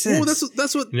make any sense. Oh,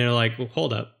 that's what. And they're like, well,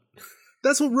 hold up.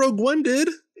 That's what Rogue One did.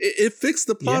 It fixed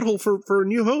the plot hole for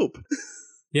New Hope.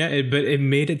 Yeah, but it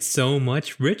made it so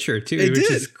much richer too, It which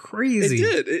did. is crazy.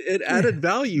 It did. It added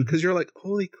value because you're like,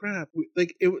 holy crap!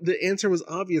 The answer was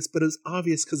obvious, but it was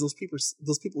obvious because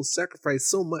those people sacrificed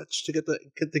so much to get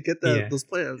those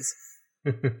plans.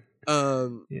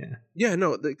 Yeah,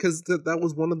 no, because that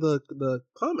was one of the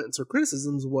comments or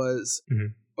criticisms was,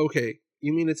 okay,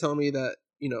 you mean to tell me that,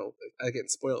 you know, again,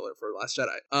 spoiler alert for Last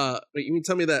Jedi. But you mean to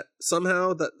tell me that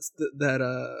somehow that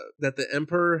the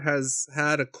Emperor has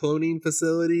had a cloning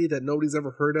facility that nobody's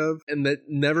ever heard of and that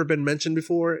never been mentioned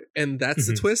before, and that's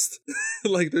the twist?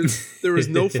 Like there was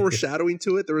no foreshadowing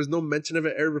to it. There was no mention of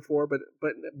it ever before, but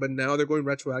now they're going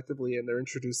retroactively and they're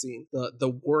introducing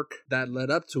the work that led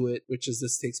up to it, which is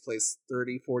this takes place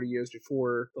 30-40 years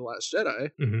before The Last Jedi.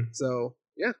 So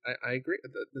yeah, I agree.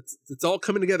 It's all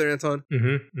coming together, Anton.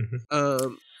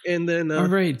 And then all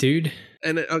right, dude.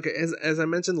 And okay, as I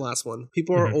mentioned last one,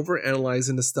 people are over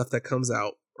analyzing the stuff that comes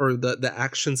out or the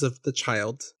actions of the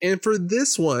child. And for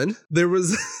this one, there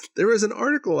was an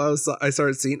article I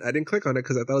started seeing. I didn't click on it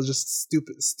because I thought it was just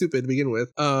stupid to begin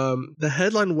with. The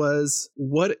headline was,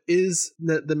 "What is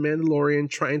the Mandalorian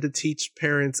trying to teach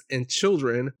parents and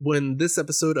children?" When this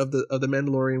episode of the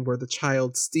Mandalorian where the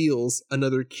child steals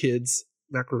another kid's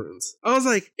macaroons. I was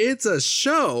like, it's a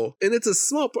show and it's a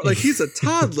small part. Like, he's a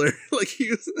toddler. Like, he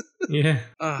was yeah.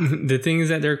 The thing is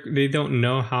that they don't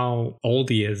know how old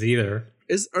he is either.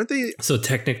 Aren't they? So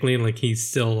technically, like, he's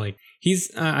still like he's.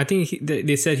 I think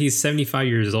they said he's 75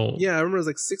 years old. Yeah, I remember it was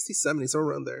like 60, 70, so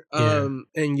around there. Yeah.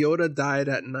 And Yoda died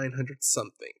at 900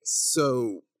 something.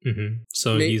 So.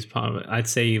 So he's probably, I'd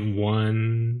say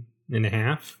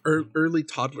 1.5 early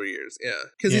toddler years,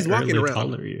 because he's walking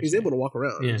around. He's able to walk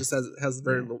around. He just has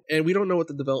very little, and we don't know what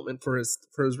the development for his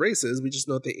race is. We just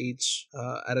know that they age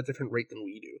at a different rate than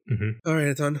we do. All right,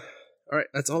 Anton. All right,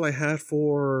 that's all I had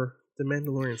for The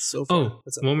Mandalorian so far.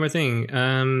 One more thing.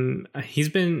 He's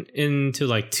been into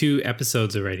like 2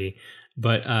 episodes already,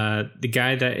 but the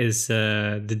guy that is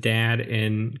the dad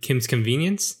in Kim's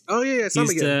Convenience. Oh yeah,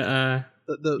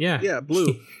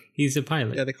 Blue. He's a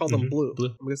pilot. Yeah, they call him Blue.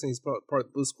 I'm guessing he's part of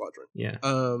the Blue Squadron. Yeah.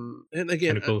 And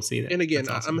again, cool to see that. And again,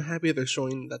 awesome. I'm happy they're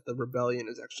showing that the rebellion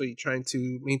is actually trying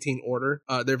to maintain order.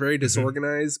 They're very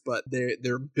disorganized, but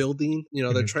they're building. You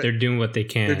know, they're doing what they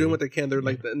can. They're doing what they can. They're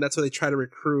like, and that's why they try to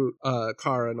recruit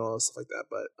Cara and all stuff like that.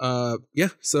 But yeah.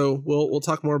 So we'll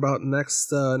talk more about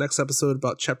next episode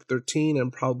about chapter 13 and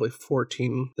probably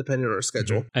 14, depending on our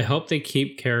schedule. I hope they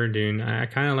keep Cara Dune. I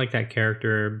kind of like that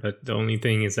character, but the only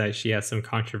thing is that she has some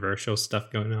controversial stuff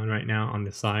going on right now on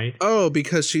the side. Oh,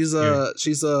 because she's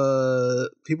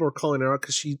people are calling her out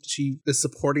because she is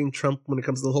supporting Trump when it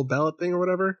comes to the whole ballot thing or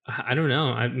whatever. I don't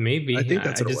know. Maybe I think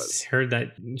that's what it was. I just heard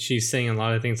that she's saying a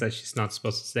lot of things that she's not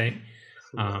supposed to say.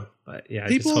 But yeah,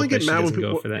 people only get mad when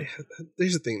people go for that.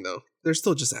 There's the thing though. They're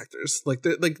still just actors.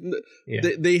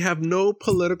 They have no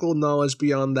political knowledge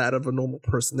beyond that of a normal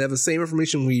person. They have the same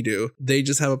information we do. They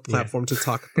just have a platform to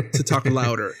talk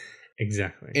louder.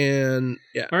 Exactly. And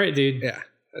yeah. All right, dude. Yeah.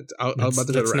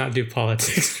 Let's not do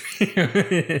politics.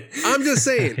 I'm just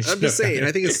saying.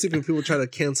 I think it's stupid when people try to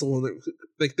cancel.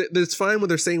 It's fine when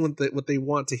they're saying what they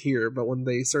want to hear, but when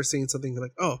they start saying something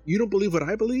like, "Oh, you don't believe what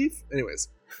I believe?" Anyways.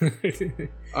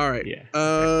 All right. Yeah.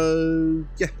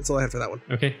 Yeah. That's all I had for that one.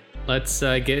 Okay. Let's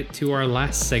get to our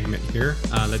last segment here.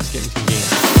 Let's get into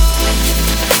games.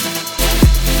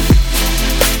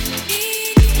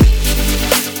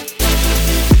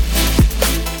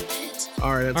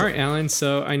 All right, Alan.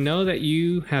 So I know that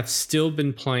you have still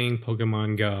been playing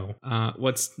Pokemon Go.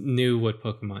 What's new with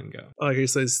Pokemon Go? Oh, you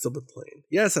said I've still been playing.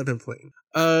 Yes, I've been playing.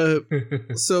 So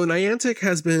Niantic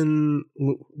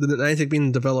being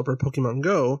the developer of Pokemon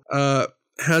Go,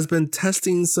 has been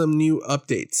testing some new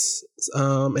updates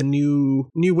and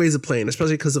new ways of playing,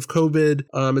 especially because of COVID.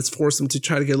 It's forced them to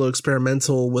try to get a little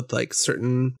experimental with like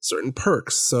certain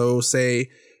perks. So say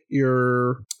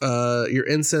your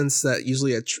incense that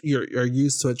usually are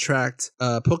used to attract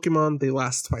Pokemon, they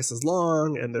last twice as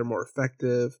long and they're more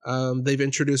effective. They've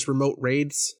introduced remote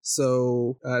raids,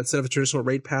 so instead of a traditional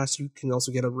raid pass, you can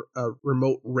also get a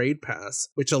remote raid pass,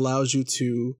 which allows you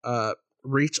to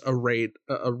reach a raid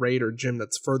or gym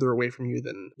that's further away from you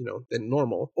than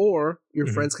normal, or your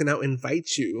friends can now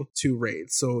invite you to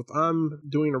raids. So if I'm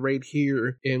doing a raid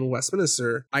here in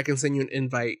Westminster, I can send you an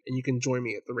invite and you can join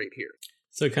me at the raid here.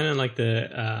 So kind of like the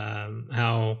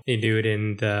how they do it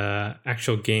in the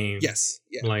actual game. Yes.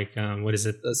 Yeah. Like what is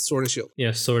it? Sword and Shield.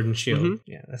 Yeah, Sword and Shield. Mm-hmm.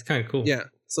 Yeah, that's kind of cool. Yeah.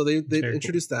 So they've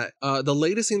introduced that. The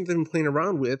latest thing they've been playing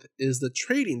around with is the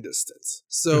trading distance.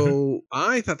 So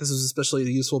I thought this was especially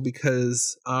useful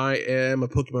because I am a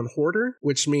Pokemon hoarder,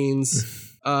 which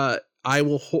means I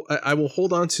will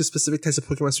hold on to specific types of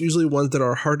Pokemon, so usually ones that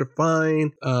are hard to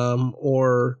find,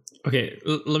 or okay.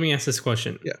 Let me ask this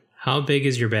question. Yeah. How big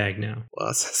is your bag now? Well,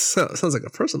 that sounds like a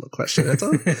personal question. That's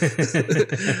all.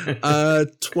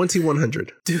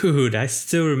 2,100. Dude, I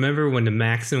still remember when the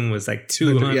maximum was like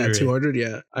 200. Yeah, 200.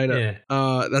 Yeah, I know. Yeah.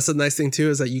 That's a nice thing too,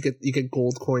 is that you get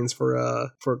gold coins for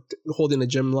holding the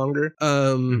gym longer.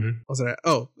 What was that?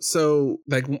 Oh, so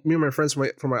like me and my friends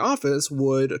from my office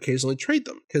would occasionally trade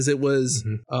them, because it was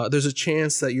there's a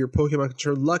chance that your Pokemon can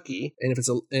turn lucky, and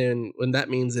what that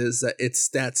means is that its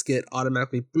stats get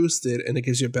automatically boosted, and it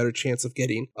gives you a better chance of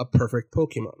getting a perfect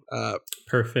Pokemon.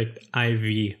 Perfect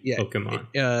IV Pokemon.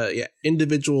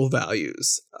 Individual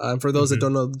values. For those that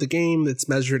don't know the game, it's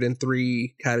measured in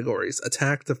 3 categories: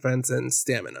 attack, defense, and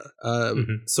stamina.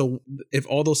 So if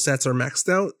all those stats are maxed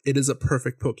out, it is a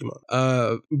perfect Pokemon.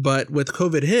 But with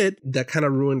COVID hit, that kind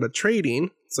of ruined the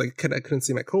trading. So I couldn't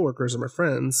see my coworkers or my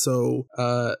friends. So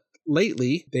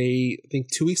lately, I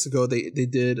think 2 weeks ago, they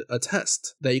did a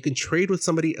test that you can trade with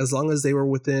somebody as long as they were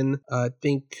within, I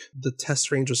think the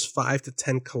test range was 5 to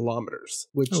 10 kilometers,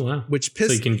 which pissed.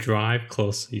 So you can drive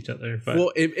close to each other. But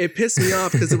well, it pissed me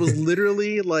off because it was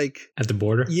literally like at the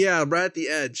border. Yeah, right at the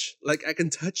edge. Like I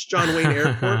can touch John Wayne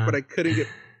Airport, but I couldn't get.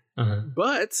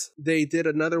 But they did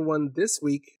another one this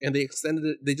week, and they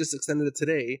just extended it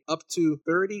today up to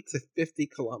 30 to 50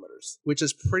 kilometers, which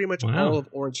is pretty much all of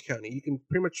Orange County. You can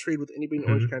pretty much trade with anybody in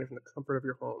Orange County from the comfort of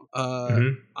your home.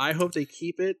 I hope they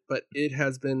keep it, but it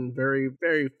has been very,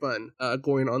 very fun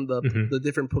going on the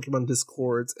different Pokemon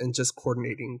Discords and just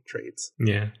coordinating trades.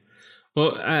 Yeah.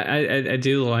 Well, I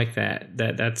do like that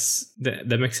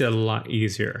makes it a lot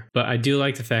easier. But I do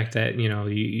like the fact that,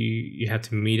 you have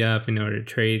to meet up in order to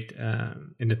trade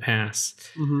in the past.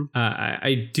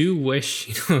 I do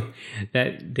wish,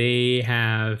 that they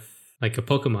have like a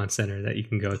Pokemon Center that you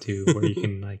can go to where you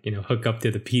can hook up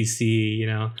to the PC,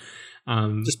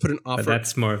 just put an offer. But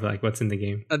that's more of like what's in the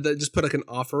game. Just put like an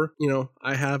offer.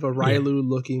 I have a Railu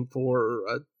looking for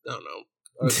I don't know.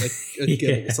 A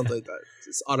gift, something like that.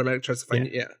 It's automatic tries to find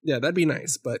it. Yeah, that'd be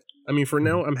nice. But I mean, for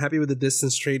now, I'm happy with the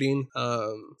distance trading.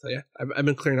 So yeah, I've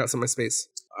been clearing out some of my space.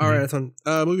 All right, Anton.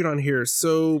 Moving on here.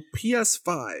 So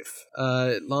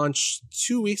PS5 launched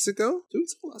 2 weeks ago. 2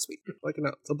 weeks ago, last week. Like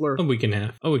it's a blur. A week and a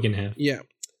half. Yeah.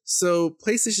 So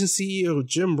PlayStation CEO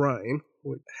Jim Ryan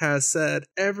has said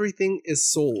everything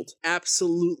is sold.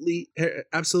 Absolutely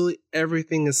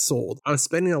everything is sold. I'm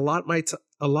spending a lot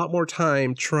more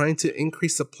time trying to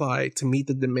increase supply to meet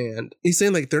the demand. He's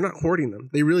saying like they're not hoarding them.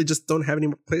 They really just don't have any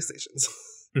more PlayStations.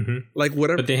 Like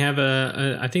whatever. But they have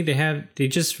I think they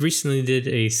just recently did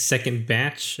a second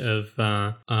batch of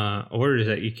orders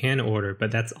that you can order, but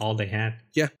that's all they had.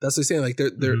 Yeah, that's what he's saying. Like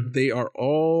they are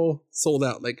all sold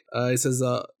out. Like it says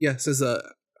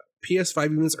PS5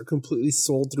 units are completely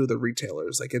sold through the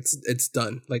retailers. Like it's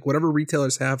done. Like whatever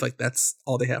retailers have, like that's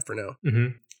all they have for now.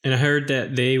 And I heard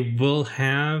that they will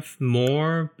have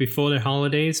more before the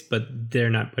holidays, but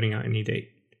they're not putting out any date.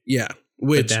 Yeah,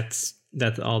 but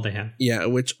that's all they have. Yeah,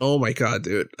 which oh my god,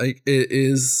 dude! Like it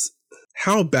is.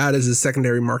 How bad is the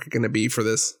secondary market going to be for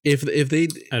this? If they,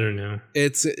 I don't know.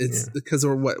 It's because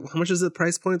or what? How much is the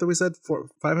price point that we said?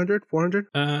 500, 400?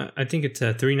 I think it's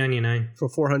 $399 for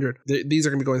 400. These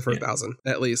are going to be going for 1,000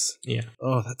 at least. Yeah.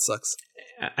 Oh, that sucks.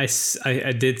 I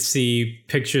did see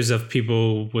pictures of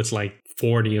people with like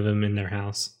 40 of them in their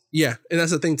house. Yeah, and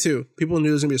that's the thing too. People knew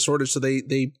there was going to be a shortage, so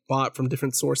they bought from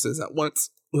different sources at once.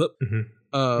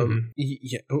 Yeah. By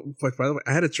the way,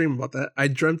 I had a dream about that. I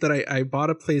dreamt that I bought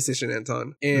a PlayStation,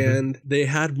 Anton, and they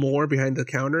had more behind the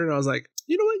counter, and I was like,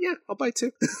 you know what? Yeah, I'll buy 2.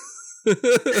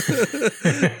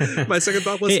 My second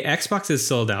thought was, hey, Xbox is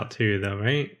sold out too, though,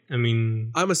 right? I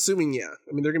mean, I'm assuming, yeah.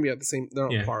 I mean, they're gonna be at the same, they're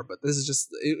on par, but this is just,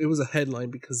 it was a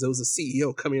headline because there was a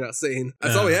CEO coming out saying,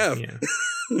 that's all we have. Yeah.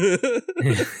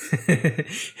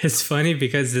 It's funny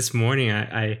because this morning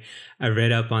I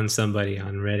read up on somebody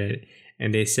on Reddit.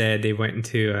 And they said they went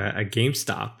into a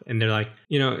GameStop and they're like,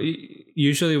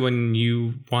 usually when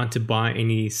you want to buy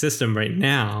any system right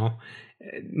now,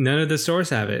 none of the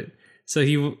stores have it. So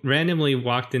he randomly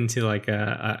walked into like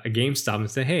a GameStop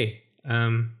and said, hey,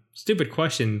 stupid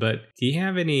question, but do you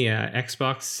have any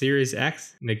Xbox Series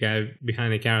X? And the guy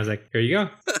behind the counter was like, here you go.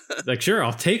 Like, sure,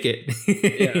 I'll take it.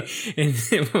 Yeah.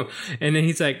 and then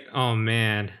he's like, oh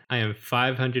man, I am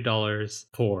 $500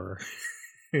 poor.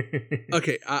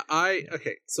 Okay,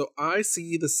 so I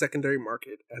see the secondary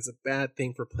market as a bad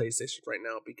thing for PlayStation right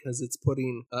now because it's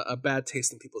putting a bad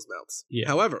taste in people's mouths. Yeah.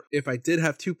 However, if I did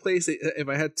have if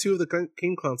I had 2 of the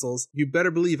game consoles, you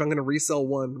better believe I'm going to resell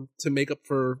one to make up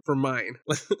for mine.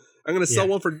 I'm gonna sell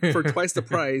one for twice the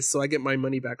price, so I get my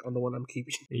money back on the one I'm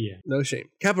keeping. Yeah. No shame.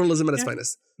 Capitalism at its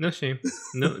finest. No shame.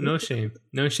 No shame.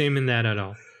 No shame in that at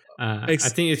all. I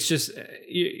think it's just,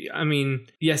 I mean,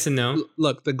 yes and no.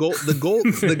 Look, the goal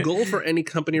for any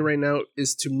company right now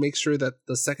is to make sure that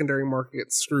the secondary market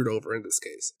gets screwed over in this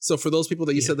case. So for those people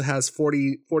that you said that has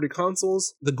 40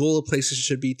 consoles, the goal of PlayStation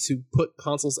should be to put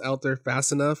consoles out there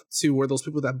fast enough to where those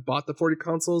people that bought the 40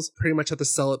 consoles pretty much have to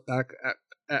sell it back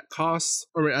at cost,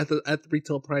 or at the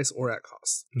retail price, or at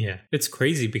cost. Yeah, it's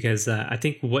crazy because I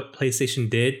think what PlayStation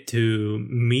did to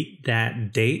meet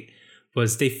that date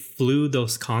was they flew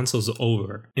those consoles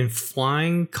over, and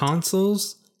flying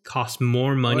consoles cost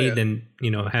more money than,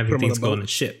 having things go on a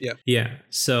ship. Yeah.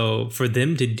 So for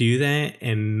them to do that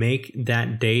and make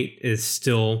that date is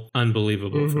still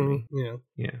unbelievable for me.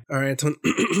 Yeah. All right, Anton.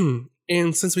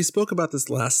 And since we spoke about this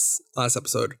last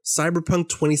episode, Cyberpunk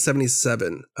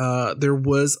 2077, there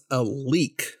was a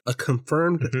leak, a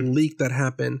confirmed leak that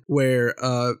happened where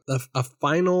a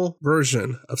final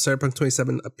version of Cyberpunk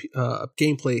 2077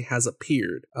 gameplay has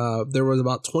appeared. There was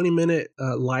about 20-minute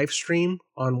live stream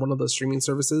on one of the streaming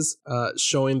services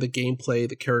showing the gameplay,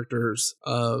 the characters.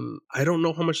 I don't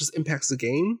know how much this impacts the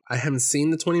game. I haven't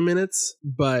seen the 20 minutes,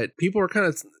 but people are kind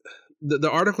of...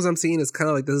 The articles I'm seeing is kind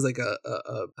of like this is like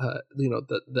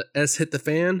the S hit the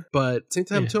fan, but at the same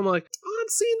time too, I'm like, I'm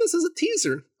seeing this as a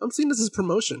teaser. I'm seeing this as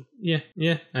promotion. Yeah,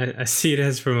 I see it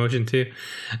as promotion too.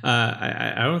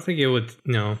 I don't think it would.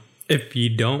 If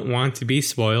you don't want to be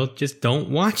spoiled, just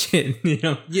don't watch it.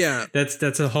 Yeah, that's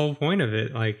the whole point of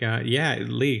it. Like, it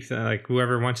leaked. Like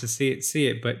whoever wants to see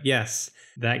it. But yes,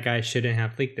 that guy shouldn't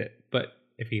have leaked it. But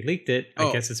if he leaked it,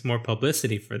 I guess it's more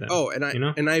publicity for them. Oh,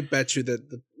 and I bet you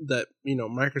that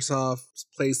Microsoft,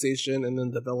 PlayStation, and then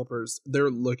developers,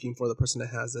 they're looking for the person that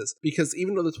has this, because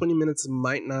even though the 20 minutes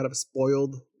might not have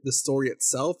spoiled the story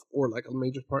itself or like a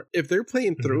major part, if they're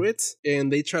playing through it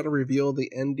and they try to reveal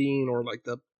the ending or like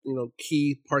the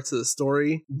key parts of the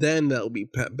story, then that'll be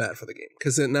bad for the game,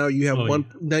 because then now you have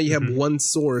one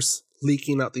source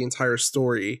leaking out the entire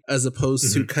story, as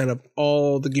opposed to kind of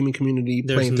all the gaming community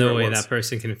playing through it. There's no way that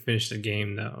person can finish the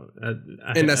game, though.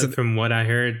 And from what I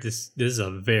heard, this is a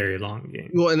very long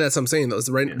game. Well, and that's what I'm saying, though. Is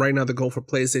right now the goal for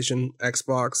PlayStation,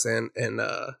 Xbox, and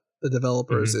the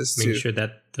developers is to make sure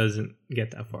that doesn't get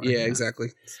that far. Yeah, exactly.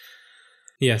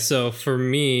 Yeah, so for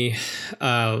me,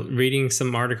 reading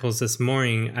some articles this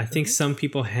morning, I think some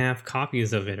people have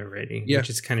copies of it already, which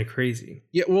is kind of crazy.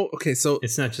 Yeah, well, okay, so...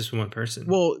 It's not just one person.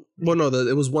 Well, no,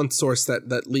 it was one source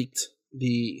that leaked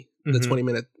the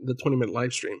 20-minute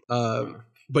live stream.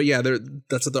 But yeah,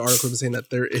 that's what the article was saying,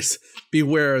 that there is...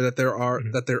 Beware that there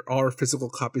are physical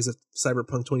copies of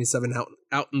Cyberpunk 27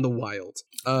 out in the wild.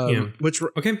 Which,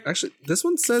 actually, this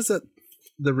one says that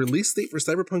the release date for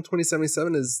Cyberpunk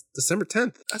 2077 is December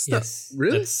 10th. That's not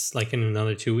really. That's like in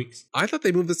another 2 weeks. I thought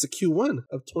they moved this to Q1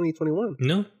 of 2021.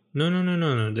 No.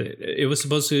 It was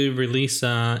supposed to release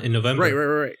in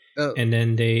November. Right. And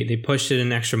then they pushed it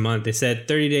an extra month. They said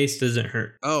 30 days doesn't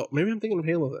hurt. Oh, maybe I'm thinking of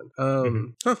Halo then.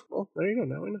 Well, there you go.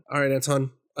 Now I know. All right,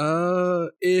 Anton.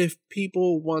 If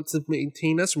people want to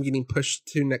maintain us from getting pushed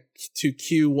to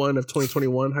Q1 of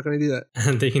 2021, how can I do that?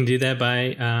 They can do that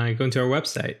by going to our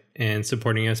website and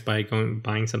supporting us by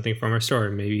buying something from our store,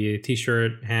 maybe a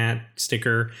t-shirt, hat,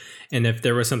 sticker. And if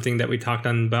there was something that we talked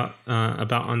about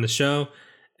on the show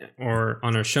or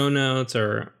on our show notes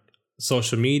or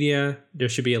social media, there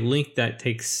should be a link that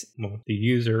takes the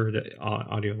user, the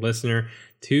audio listener,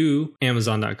 to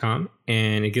Amazon.com,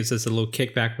 and it gives us a little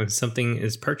kickback when something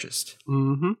is purchased.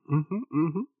 And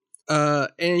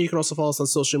you can also follow us on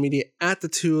social media at the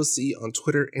 2OC on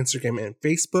Twitter, Instagram, and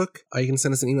Facebook. You can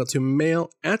send us an email to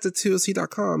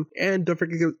mail@the2OC.com, and don't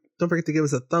forget to give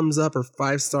us a thumbs up or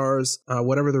 5 stars,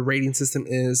 whatever the rating system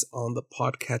is on the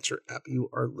podcatcher app you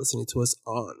are listening to us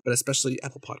on, but especially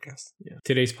Apple Podcasts. Yeah.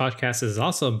 Today's podcast is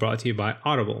also brought to you by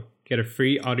Audible. Get a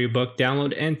free audiobook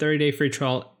download and 30-day free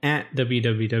trial at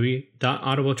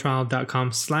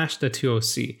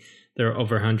www.audibletrial.com/the2OC. There are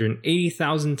over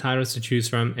 180,000 titles to choose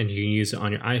from, and you can use it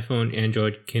on your iPhone,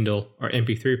 Android, Kindle, or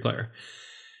MP3 player.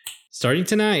 Starting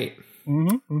tonight.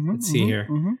 Let's see here.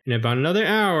 In about another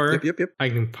hour, I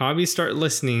can probably start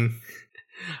listening.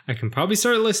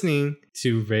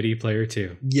 To Ready Player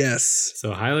 2. Yes.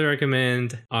 So highly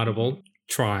recommend Audible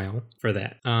trial for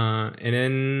that. And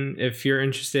then if you're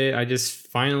interested, I just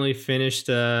finally finished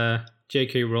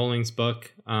J.K. Rowling's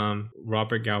book,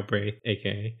 Robert Galbraith,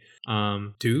 aka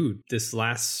dude, this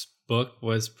last book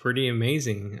was pretty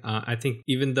amazing. I think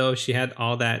even though she had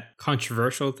all that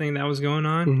controversial thing that was going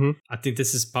on, I think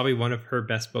this is probably one of her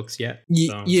best books yet.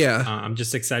 So, I'm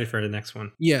just excited for the next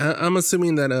one. Yeah, I'm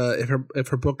assuming that if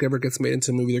her book ever gets made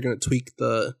into a movie, they're going to tweak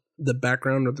the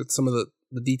background or some of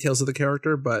the details of the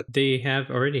character, but they have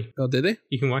already. Oh, did they?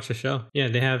 You can watch the show. Yeah,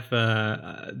 they have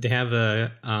a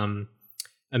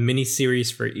mini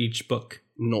series for each book.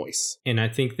 Nice. And I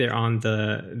think they're on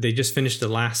they just finished the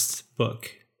last book.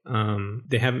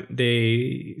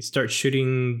 They start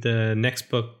shooting the next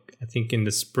book, I think, in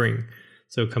the spring.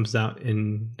 So it comes out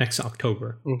in next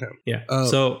October. Okay. Yeah.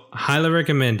 So highly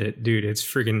recommend it, dude. It's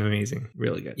freaking amazing.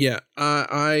 Really good. Yeah.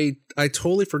 I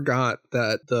totally forgot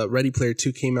that the Ready Player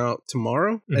 2 came out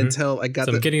tomorrow until I got.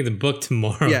 So I'm getting the book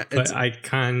tomorrow. Yeah, but I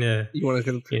kind of you want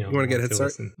to get a head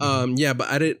start. Yeah, but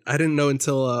I didn't know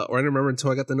until or I didn't remember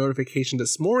until I got the notification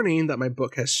this morning that my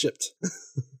book has shipped.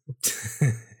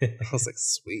 I was like,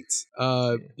 sweet.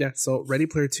 Yeah, so Ready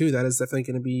Player 2, that is definitely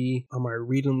going to be on my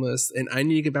reading list. And I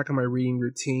need to get back on my reading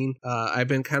routine. I've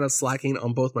been kind of slacking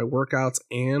on both my workouts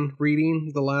and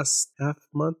reading the last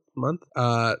month.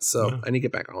 So I need to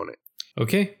get back on it.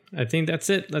 Okay, I think that's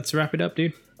it. Let's wrap it up,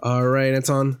 dude. All right,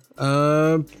 Anton.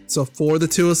 So for the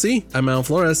 2OC, I'm Al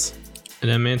Flores.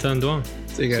 And I'm Anton Duong.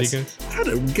 See you guys. How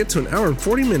did we get to an hour and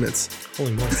 40 minutes?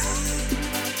 Holy moly.